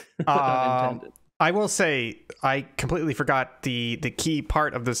 Yeah. Um, Intended. I will say I completely forgot the key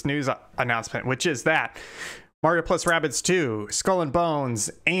part of this news announcement, which is that Mario plus Rabbids 2, Skull and Bones,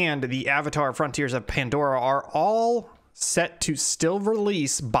 and the Avatar Frontiers of Pandora are all set to still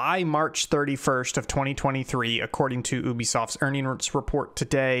release by March 31st of 2023, according to Ubisoft's earnings report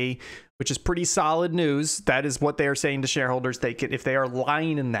today, which is pretty solid news. That is what they are saying to shareholders. They could, if they are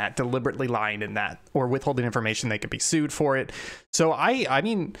lying in that, deliberately lying in that, or withholding information, they could be sued for it. So I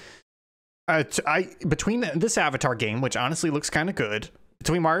mean, between this Avatar game, which honestly looks kind of good,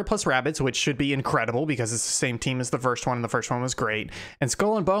 between Mario plus Rabbids, which should be incredible because it's the same team as the first one, and the first one was great, and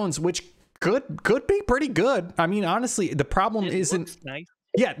Skull and Bones, which could be pretty good. I mean, honestly, the problem isn't nice.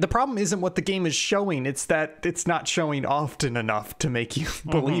 Yeah, the problem isn't what the game is showing. It's that it's not showing often enough to make you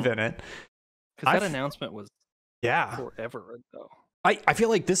believe in it. Because that announcement was forever ago. I feel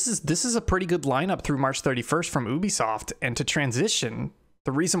like this is a pretty good lineup through March 31st from Ubisoft, and to transition,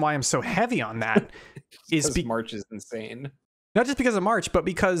 the reason why I'm so heavy on that is March is insane. Not just because of March, but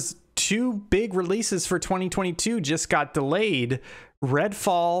because two big releases for 2022 just got delayed: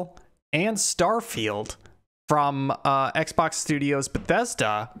 Redfall and Starfield from Xbox Studios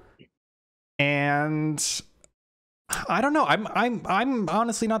Bethesda. And I don't know. I'm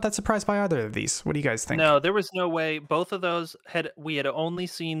honestly not that surprised by either of these. What do you guys think? No, there was no way. Both of those we had only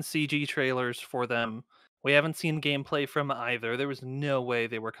seen CG trailers for them. We haven't seen gameplay from either. There was no way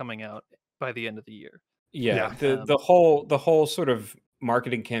they were coming out by the end of the year. Yeah. The whole sort of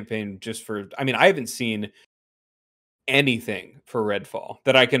marketing campaign just for, I mean, I haven't seen anything for Redfall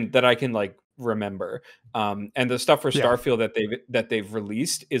that I can like remember. And the stuff for Starfield that they've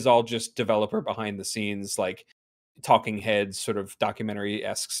released is all just developer behind the scenes, like talking heads, sort of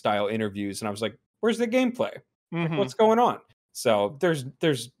documentary-esque style interviews. And I was like, where's the gameplay? Like, what's going on? So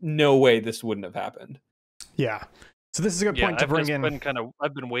there's no way this wouldn't have happened. Yeah. So this is a good point to bring in.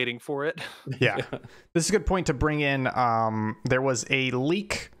 I've been waiting for it. Yeah. This is a good point to bring in. There was a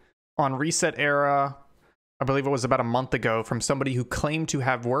leak on Reset Era, I believe it was about a month ago, from somebody who claimed to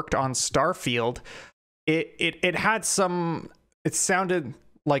have worked on Starfield. It had some, it sounded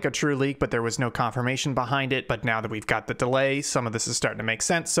like a true leak, but there was no confirmation behind it. But now that we've got the delay, some of this is starting to make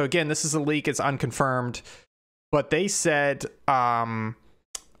sense. So again, this is a leak, it's unconfirmed, but they said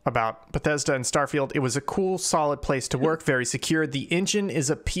about Bethesda and Starfield, it was a cool, solid place to work, very secure. The engine is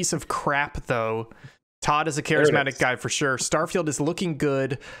a piece of crap, though. Todd is a charismatic guy for sure. Starfield is looking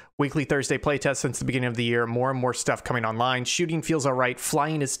good. Weekly Thursday playtest since the beginning of the year. More and more stuff coming online. Shooting feels all right.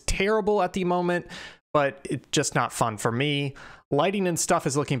 Flying is terrible at the moment, but it's just not fun for me. Lighting and stuff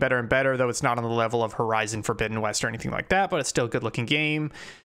is looking better and better, though it's not on the level of Horizon Forbidden West or anything like that, but it's still a good-looking game.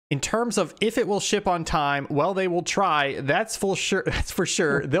 In terms of if it will ship on time, well, they will try. That's for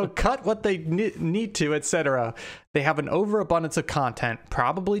sure. They'll cut what they need to, etc. They have an overabundance of content,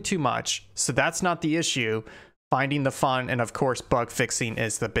 probably too much. So that's not the issue. Finding the fun, and of course, bug fixing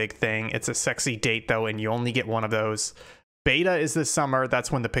is the big thing. It's a sexy date, though, and you only get one of those. Beta is this summer.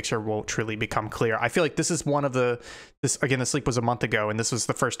 That's when the picture will truly become clear. I feel like this is one of the... this leak was a month ago, and this was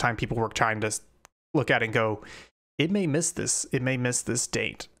the first time people were trying to look at it and go, it may miss this. It may miss this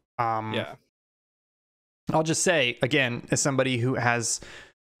date. Yeah. I'll just say, again, as somebody who has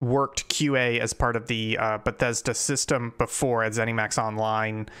worked QA as part of the Bethesda system before at ZeniMax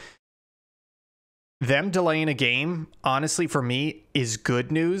Online, them delaying a game, honestly, for me, is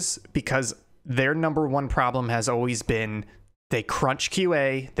good news, because their number one problem has always been they crunch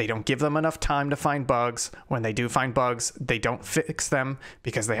QA. They don't give them enough time to find bugs. When they do find bugs, they don't fix them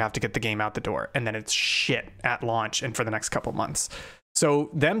because they have to get the game out the door. And then it's shit at launch and for the next couple months. So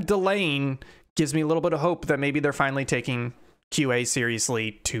them delaying gives me a little bit of hope that maybe they're finally taking QA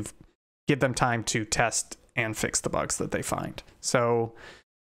seriously to give them time to test and fix the bugs that they find. So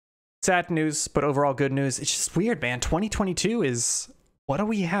sad news, but overall good news. It's just weird, man. 2022 is, what do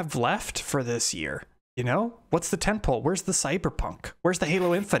we have left for this year? You know, what's the tentpole? Where's the Cyberpunk? Where's the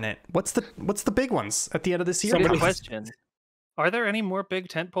Halo Infinite? What's the big ones at the end of this year? Good question. Are there any more big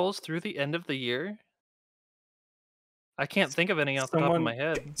tent poles through the end of the year? I can't think of any off the top of my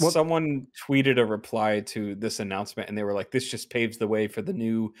head. Someone tweeted a reply to this announcement, and they were like, "This just paves the way for the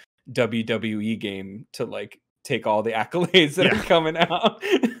new WWE game to like take all the accolades that are coming out."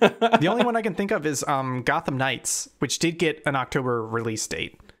 The only one I can think of is Gotham Knights, which did get an October release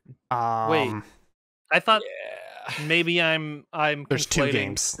date. Wait, I thought maybe I'm There's 2 conflating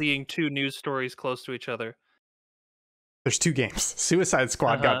games. seeing 2 news stories close to each other. There's 2 games. Suicide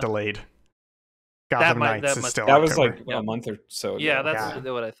Squad got delayed. That Gotham might- Knights that is must- still That was October. like a month or so ago. Yeah, that's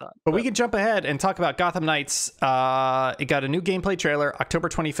what I thought. But we can jump ahead and talk about Gotham Knights. It got a new gameplay trailer, October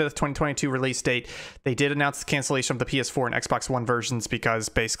 25th, 2022 release date. They did announce the cancellation of the PS4 and Xbox One versions because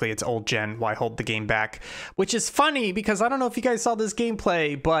basically it's old gen. Why hold the game back? Which is funny because I don't know if you guys saw this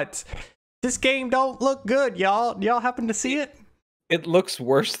gameplay, but this game don't look good, y'all. Y'all happen to see it? It looks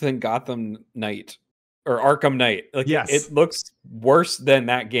worse than Gotham Knight or Arkham Knight. Like, Yes. it looks worse than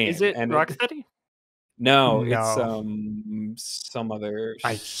that game. Is it And Rocksteady? No, No. it's some other.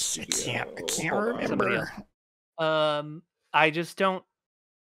 I studio. can't Hold on. remember. I just don't.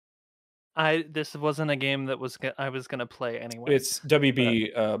 This wasn't a game that I was gonna play anyway. It's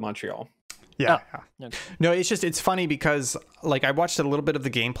WB Montreal. Yeah. Okay. No, it's funny because like I watched a little bit of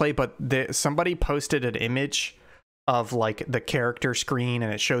the gameplay, but somebody posted an image of like the character screen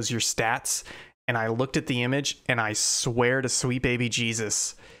and it shows your stats. And I looked at the image and I swear to sweet baby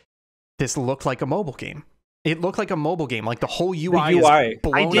Jesus, this looked like a mobile game. It looked like a mobile game. Like the whole UI is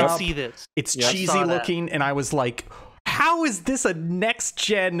blown I did up. see this. It's I cheesy saw that. looking, and I was like, how is this a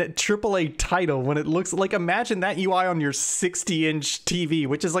next-gen AAA title when it looks like, imagine that UI on your 60-inch TV,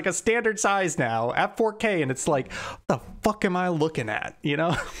 which is like a standard size now at 4K, and it's like, what the fuck am I looking at, you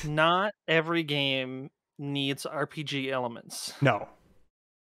know? Not every game needs RPG elements. No.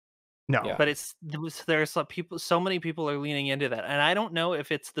 Yeah. But there's some people, so many people are leaning into that, and I don't know if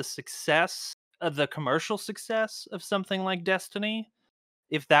it's the success of the commercial success of something like Destiny,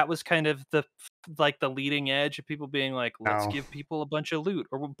 if that was kind of the leading edge of people being like, let's No. give people a bunch of loot,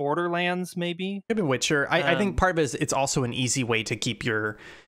 or Borderlands maybe. Even Witcher. I think part of it is it's also an easy way to keep your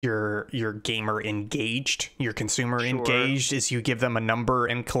gamer engaged, your consumer engaged, is you give them a number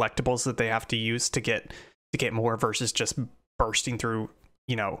and collectibles that they have to use to get more versus just bursting through,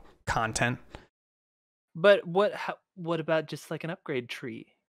 content. But what about just like an upgrade tree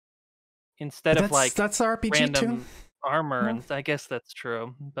instead of like that's RPG random too. armor? No. And I guess that's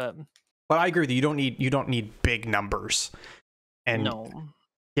true, but I agree that you don't need big numbers. And no.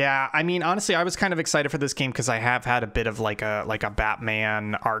 yeah, I mean, honestly, I was kind of excited for this game because I have had a bit of like a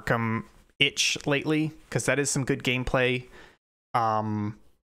Batman Arkham itch lately, because that is some good gameplay.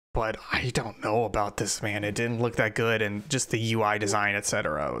 But I don't know about this, man. It didn't look that good, and just the UI design,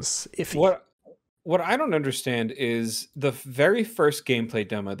 etc., was iffy. What I don't understand is the very first gameplay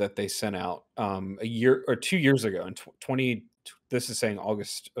demo that they sent out a year or 2 years ago in 20. This is saying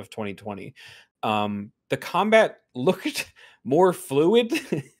August of 2020. The combat looked more fluid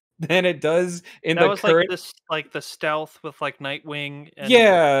than it does in That the was current. like the stealth with like Nightwing. And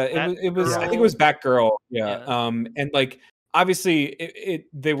Yeah, it was. I think it was Batgirl. Yeah. Yeah. And like obviously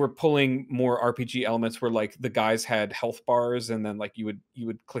they were pulling more RPG elements where like the guys had health bars and then like you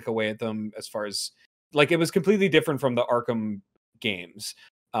would click away at them, as far as like it was completely different from the Arkham games.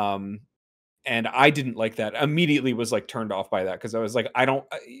 And I didn't like that. Immediately was like turned off by that, because I was like,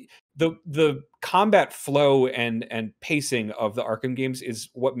 the combat flow and pacing of the Arkham games is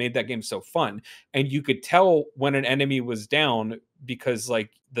what made that game so fun. And you could tell when an enemy was down because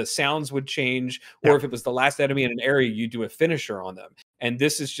like the sounds would change, or if it was the last enemy in an area, you do a finisher on them. And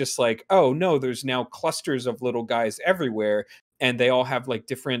this is just like, oh no, there's now clusters of little guys everywhere, and they all have like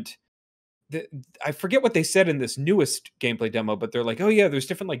different. I forget what they said in this newest gameplay demo, but they're like, oh yeah, there's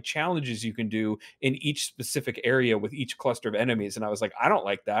different like challenges you can do in each specific area with each cluster of enemies. And I was like, I don't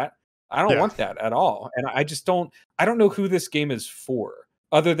like that. I don't want that at all. And I don't know who this game is for,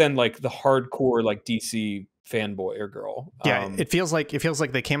 other than like the hardcore like DC fanboy or girl. Yeah, it feels like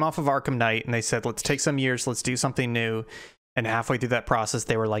they came off of Arkham Knight and they said, let's take some years, let's do something new. And halfway through that process,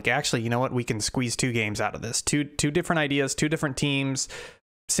 they were like, actually, you know what? We can squeeze 2 games out of this. Two different ideas, 2 different teams.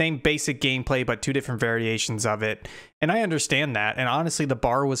 Same basic gameplay, but 2 different variations of it. And I understand that. And honestly, the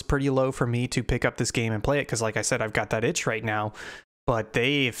bar was pretty low for me to pick up this game and play it, because like I said, I've got that itch right now. But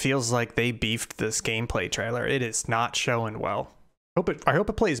it feels like they beefed this gameplay trailer. It is not showing well. I hope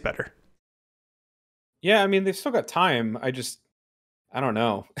it plays better. Yeah, I mean, they've still got time. I don't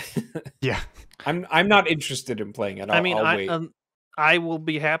know. Yeah. I'm not interested in playing it. I mean, I'll wait. I will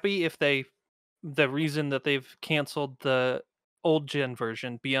be happy if the reason that they've canceled the old gen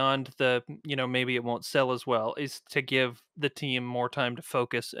version beyond the, maybe it won't sell as well, is to give the team more time to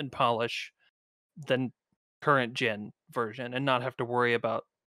focus and polish the current gen version and not have to worry about,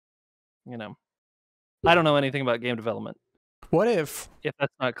 I don't know anything about game development. What if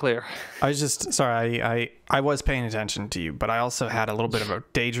that's not clear? I was just sorry, I was paying attention to you, but I also had a little bit of a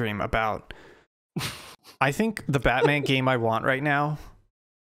daydream about I think the Batman game I want right now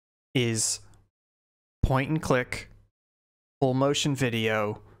is point and click, full motion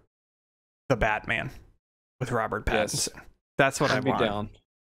video, The Batman with Robert Pattinson. Yes. That's what I want. Down.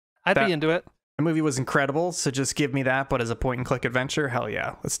 I'd be into it. The movie was incredible, so just give me that, but as a point and click adventure, hell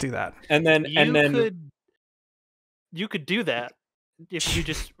yeah, let's do that. And then you could do that if you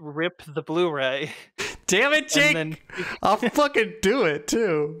just rip the Blu-ray. Damn it, Jake! I'll fucking do it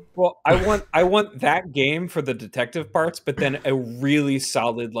too. Well, I want that game for the detective parts, but then a really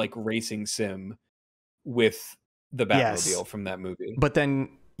solid like racing sim with the Batmobile from that movie. But then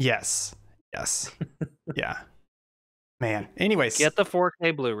yes, yeah, man. Anyways, get the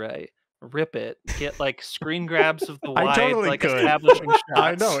 4K Blu-ray. Rip it. Get like screen grabs of the wide, I totally like could. Establishing shots.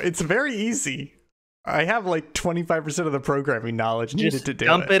 I know it's very easy. I have like 25% of the programming knowledge needed to do it.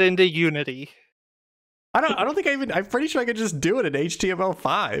 Dump it into Unity. I don't think I'm pretty sure I could just do it in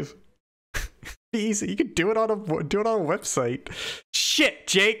HTML5. Easy. You could do it on a website. Shit,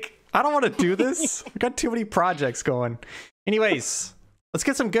 Jake. I don't want to do this. I've got too many projects going. Anyways, let's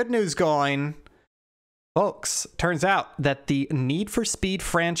get some good news going. Folks, turns out that the Need for Speed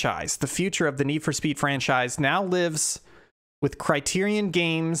franchise, the future of the Need for Speed franchise, now lives with Criterion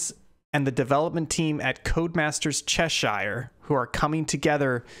Games and the development team at Codemasters Cheshire, who are coming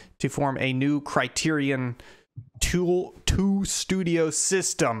together to form a new Criterion 2 studio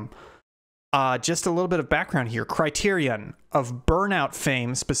system. Just a little bit of background here. Criterion, of Burnout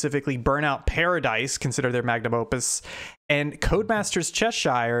fame, specifically Burnout Paradise, consider their magnum opus, and Codemasters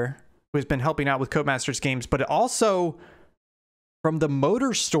Cheshire, who has been helping out with Codemasters games, but also from the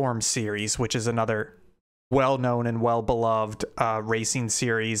MotorStorm series, which is another well-known and well-beloved racing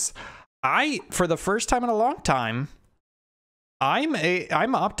series. For the first time in a long time,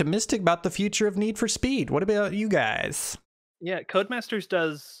 I'm optimistic about the future of Need for Speed. What about you guys? Yeah, Codemasters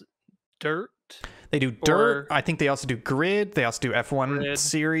does Dirt. They do Dirt. I think they also do Grid. They also do F1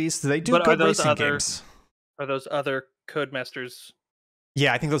 series. They do good racing games. Are those other Codemasters?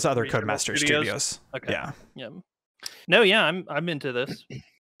 Yeah, I think those are other Codemasters studios. Okay. Yeah. No, yeah, I'm into this.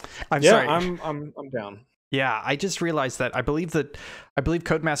 I'm sorry. I'm down. Yeah, I just realized that I believe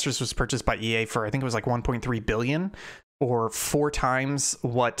Codemasters was purchased by EA for, I think it was like 1.3 billion, or 4 times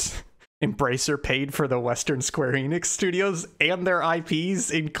what Embracer paid for the Western Square Enix studios and their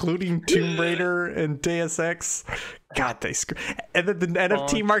IPs, including Tomb Raider and Deus Ex. God, and then the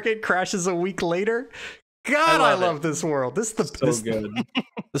NFT market crashes a week later. God, I love this world. This is good.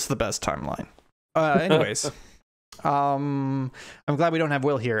 This is the best timeline. Anyways, I'm glad we don't have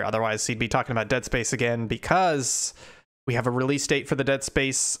Will here. Otherwise, he'd be talking about Dead Space again, because we have a release date for the Dead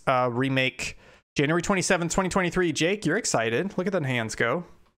Space remake, January 27th, 2023. Jake, you're excited. Look at the hands go.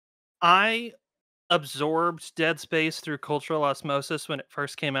 I absorbed Dead Space through cultural osmosis when it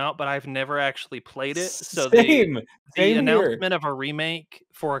first came out, but I've never actually played it. So Same the announcement of a remake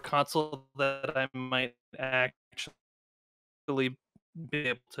for a console that I might actually be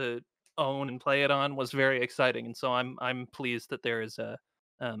able to own and play it on was very exciting, and so I'm pleased that there is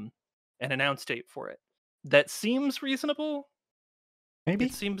an announce date for it. That seems reasonable. Maybe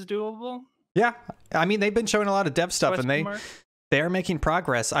it seems doable. Yeah, I mean, they've been showing a lot of dev stuff, and they are making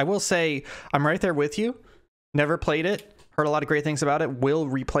progress. I will say I'm right there with you. Never played it. Heard a lot of great things about it. Will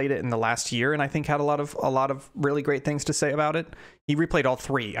replayed it in the last year, and I think had a lot of really great things to say about it. He replayed all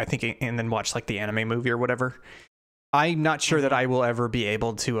 3, I think, and then watched like the anime movie or whatever. I'm not sure that I will ever be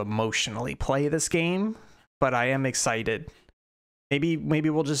able to emotionally play this game, but I am excited. Maybe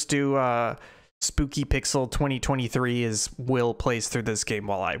we'll just do Spooky Pixel 2023 as Will plays through this game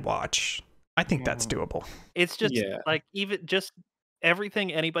while I watch. I think that's doable. It's just like, even just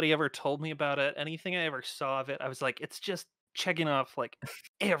everything anybody ever told me about it, anything I ever saw of it, I was like, it's just checking off like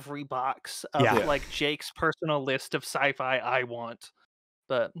every box of like Jake's personal list of sci-fi I want.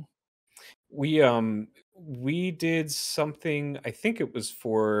 But we did something, I think it was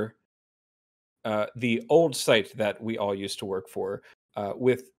for the old site that we all used to work for,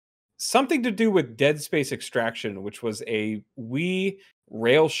 with something to do with Dead Space Extraction, which was a Wii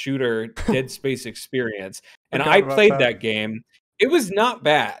rail shooter Dead Space experience. And I played that game. It was not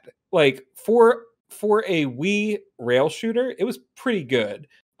bad. Like for a Wii rail shooter, it was pretty good.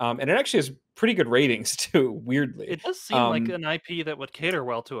 And it actually has pretty good ratings too, weirdly. It does seem like an IP that would cater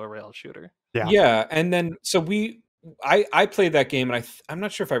well to a rail shooter. Yeah. And then so we I played that game, and I'm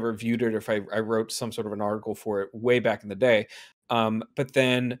not sure if I reviewed it or if I wrote some sort of an article for it way back in the day. But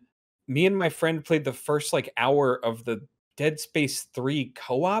then me and my friend played the first like hour of the Dead Space 3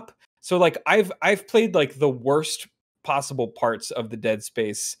 co-op. So like I've played like the worst possible parts of the Dead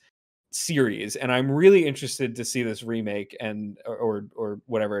Space series, and I'm really interested to see this remake and or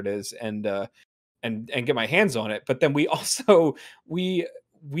whatever it is, and get my hands on it. But then we also we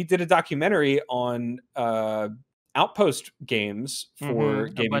did a documentary on Outpost games for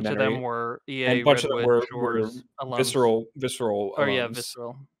A bunch of them were EA, and a bunch of them Redwood, were Shores, alums. visceral Or yeah, alums.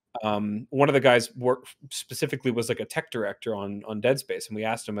 Visceral. One of the guys specifically was like a tech director on Dead Space, and we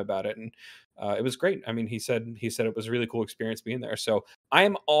asked him about it, and it was great. I mean, he said it was a really cool experience being there. So I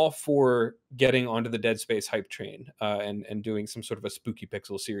am all for getting onto the Dead Space hype train and doing some sort of a Spooky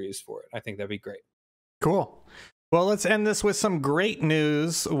Pixel series for it. I think that'd be great. Cool. Well, let's end this with some great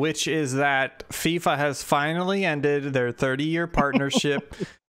news, which is that FIFA has finally ended their 30-year partnership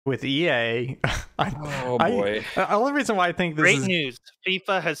with EA. Oh boy! The only reason why I think this Great news.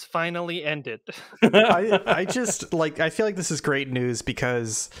 FIFA has finally ended. I just like, I feel like this is great news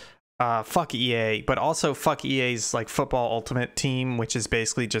because fuck EA, but also fuck EA's like Football Ultimate Team, which is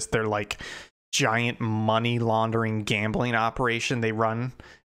basically just their like giant money laundering gambling operation they run.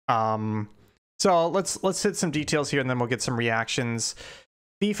 So let's hit some details here, and then we'll get some reactions.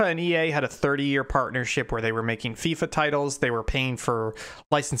 FIFA and EA had a 30-year partnership where they were making FIFA titles. They were paying for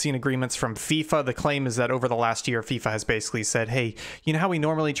licensing agreements from FIFA. The claim is that over the last year, FIFA has basically said, hey, you know how we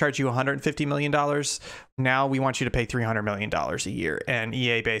normally charge you $150 million? Now we want you to pay $300 million a year. And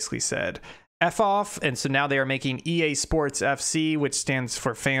EA basically said, F off. And so now they are making EA Sports FC, which stands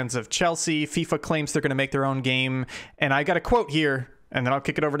for fans of Chelsea. FIFA claims they're going to make their own game. And I got a quote here, and then I'll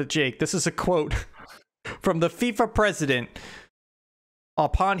kick it over to Jake. This is a quote from the FIFA president.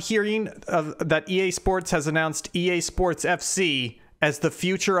 Upon hearing that EA Sports has announced EA Sports FC as the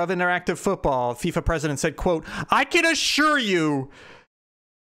future of interactive football, FIFA president said, quote, I can assure you.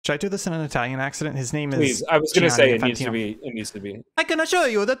 Should I do this in an Italian accent? His name is... Please, I was going to say it Infantino. needs to be. I can assure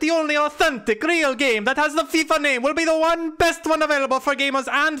you that the only authentic, real game that has the FIFA name will be the best one available for gamers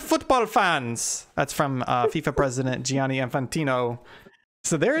and football fans. That's from FIFA president Gianni Infantino.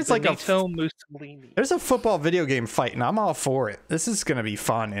 So there is like there's a football video game fight, and I'm all for it. This is going to be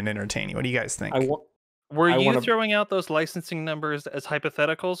fun and entertaining. What do you guys think? Were you throwing out those licensing numbers as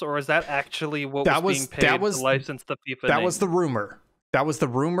hypotheticals, or is that actually what was being paid to license the FIFA That name? was the rumor. That was the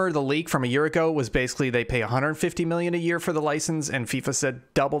rumor. The leak from a year ago was basically they pay $150 million a year for the license, and FIFA said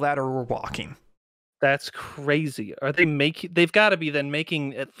double that or we're walking. That's crazy. Are they making? They've got to be then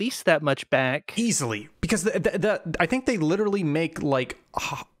making at least that much back easily, because I think they literally make like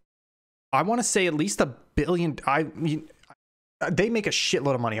I want to say at least $1 billion. I mean, they make a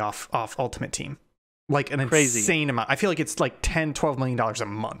shitload of money off Ultimate Team, like an insane amount. I feel like it's like $10-12 million a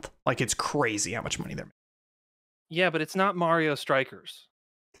month. Like it's crazy how much money they're making. Yeah, but it's not Mario Strikers.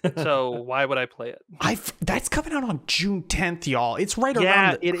 So why would I play it? That's coming out on June 10th, y'all. It's right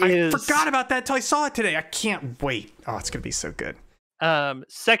around. Yeah, it is. I forgot about that till I saw it today. I can't wait. Oh, it's gonna be so good.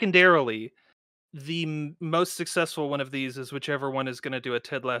 Secondarily, the most successful one of these is whichever one is going to do a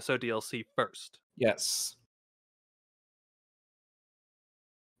Ted Lasso DLC first. Yes.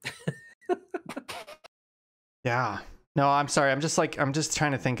 Yeah. No, I'm sorry. I'm just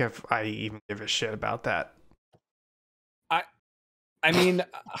trying to think if I even give a shit about that. I mean,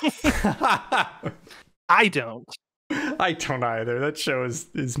 I don't. I don't either. That show is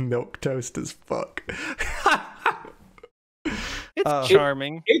milquetoast as fuck. It's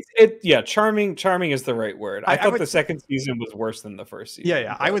charming. Charming is the right word. I thought the second season was worse than the first season.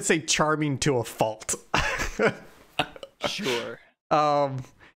 Yeah. I would say charming to a fault. Sure.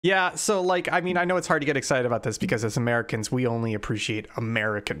 Yeah, so like, I mean, I know it's hard to get excited about this because as Americans, we only appreciate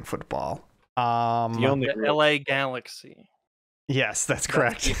American football. The LA Galaxy. Yes, that's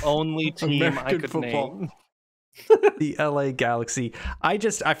correct. That's the only team American I could name. The LA Galaxy. I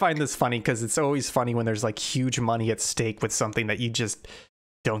find this funny because it's always funny when there's like huge money at stake with something that you just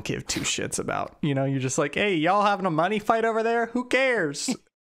don't give two shits about. You know, you're just like, hey, y'all having a money fight over there? Who cares?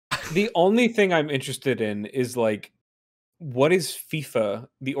 The only thing I'm interested in is like, what is FIFA,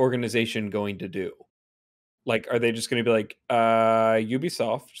 the organization, going to do? Like, are they just going to be like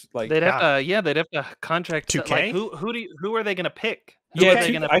Ubisoft? Like, they'd have to contract 2K. Like, who are they going to pick? Who are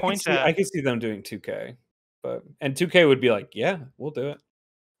they going to point at? I can see them doing 2K, and 2K would be like, yeah, we'll do it.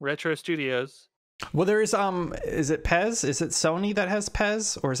 Retro Studios. Well, there is is it PES? Is it Sony that has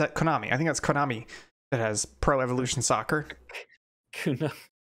PES, or is that Konami? I think that's Konami that has Pro Evolution Soccer.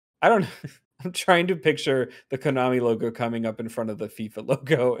 I don't I'm trying to picture the Konami logo coming up in front of the FIFA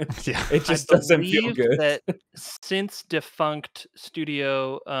logo. Yeah. It just I doesn't feel believe good. that since defunct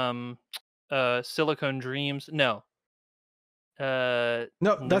studio Silicon Dreams, no. No, it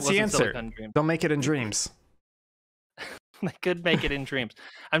that's the wasn't answer. Silicon Dreams. Don't make it in dreams. They could make it in dreams.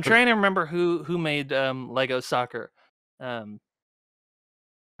 I'm trying to remember who made Lego Soccer. Oh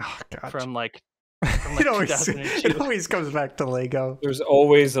god. From like it 2002. always comes back to Lego. There's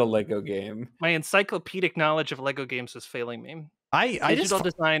always a Lego game. My encyclopedic knowledge of Lego games is failing me. I Digital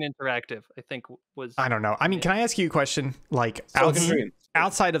just Design Interactive, I think, was. I don't know. I mean, can I ask you a question? Like Silicon Dreams.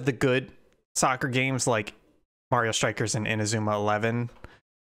 outside of the good soccer games like Mario Strikers and Inazuma 11,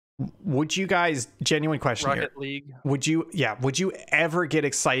 would you guys, genuine question Rocket here, League. would you ever get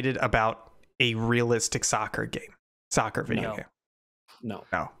excited about a realistic soccer video No. game? No.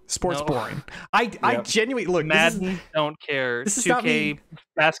 No. Sport's No. boring. I genuinely look, Madden, don't care. this is not 2K me.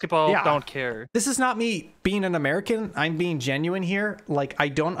 basketball, Yeah. don't care. this is not me being an American. I'm being genuine here. Like, I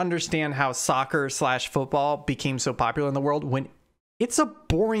don't understand how soccer/football became so popular in the world when it's a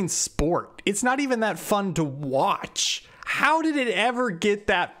boring sport. It's not even that fun to watch. How did it ever get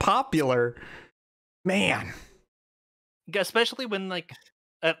that popular? Man. Especially when, like,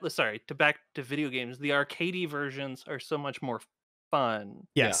 sorry, back to video games, the arcadey versions are so much more fun.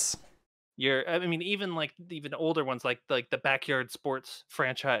 Yes. I mean, even older ones, like the Backyard Sports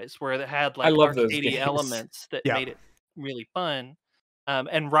franchise, where it had I like love those arcadey games. elements that Yeah. made it really fun.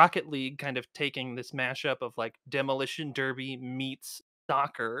 And Rocket League kind of taking this mashup of like Demolition Derby meets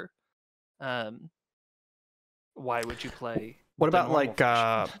soccer. Why would you play? What the about normal like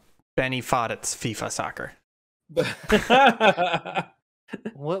version? Benny Foddett's FIFA Soccer?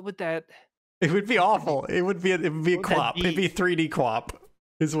 What would that? It would be awful. It would be a What would that quap. It'd be? be 3D quap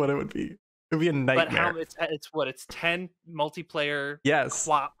is what it would be. It would be a nightmare. But how it's 10 multiplayer Yes.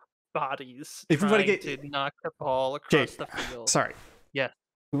 swap bodies If we wanna trying get- to knock the ball across Jake, the field. Sorry. Yeah.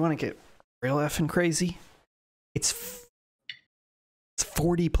 We want to get real effing crazy. It's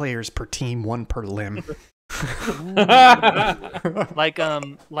 40 players per team, one per limb. like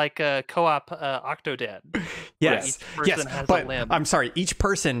a co-op Octodad. Yes. Each person Yes. has But a limb. I'm sorry. Each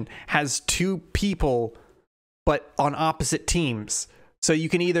person has 2 people, but on opposite teams. So you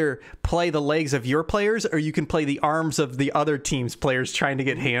can either play the legs of your players or you can play the arms of the other team's players trying to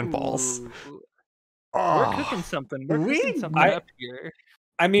get handballs. Ooh. Oh. We're cooking something. We're cooking something up here.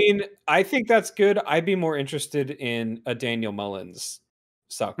 I mean, I think that's good. I'd be more interested in a Daniel Mullins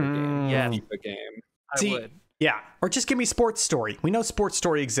soccer game, Yeah. FIFA game. I would. Yeah, or just give me Sports Story. We know Sports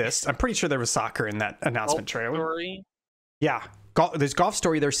Story exists. I'm pretty sure there was soccer in that announcement trailer. Story. Yeah, there's Golf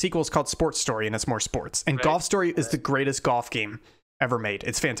Story. Their sequel is called Sports Story, and it's more sports. And Right. Golf Story is the greatest golf game ever made.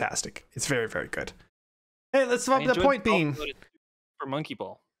 It's fantastic. It's very, very good. Hey, let's I the enjoyed point golf, being but it's Super Monkey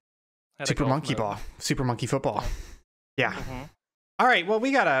Ball. Had a Super golf Monkey mode. Ball, Super Monkey Football. Yeah. Mhm. All right, well,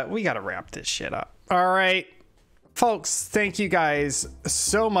 we gotta wrap this shit up. All right, folks, thank you guys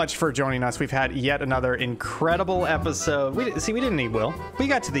so much for joining us. We've had yet another incredible episode. We didn't need Will. We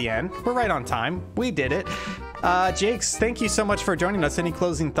got to the end. We're right on time. We did it. Jakes, thank you so much for joining us. Any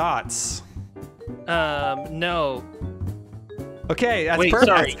closing thoughts? No. Okay, that's Wait,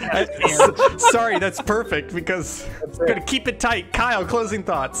 perfect. sorry. Sorry, that's perfect because we're gonna keep it tight. Kyle, closing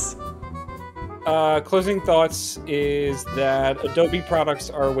thoughts. Closing thoughts is that Adobe products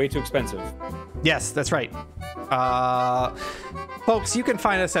are way too expensive. Yes, that's right. Folks, you can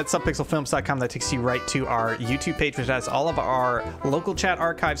find us at subpixelfilms.com. That takes you right to our YouTube page, which has all of our local chat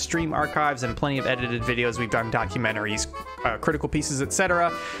archives, stream archives, and plenty of edited videos. We've done documentaries, critical pieces,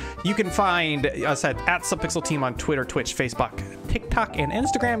 etc. You can find us at Subpixel Team on Twitter, Twitch, Facebook, TikTok, and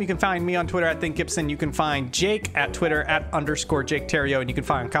Instagram. You can find me on Twitter at Think Gibson. You can find Jake at Twitter at _Jake Terrio, and you can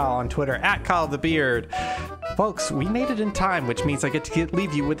find Kyle on Twitter at Kyle the Beard. Folks, we made it in time, which means I get to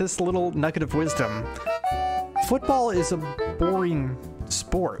leave you with this little nugget of wisdom. Football is a boring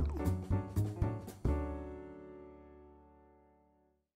sport.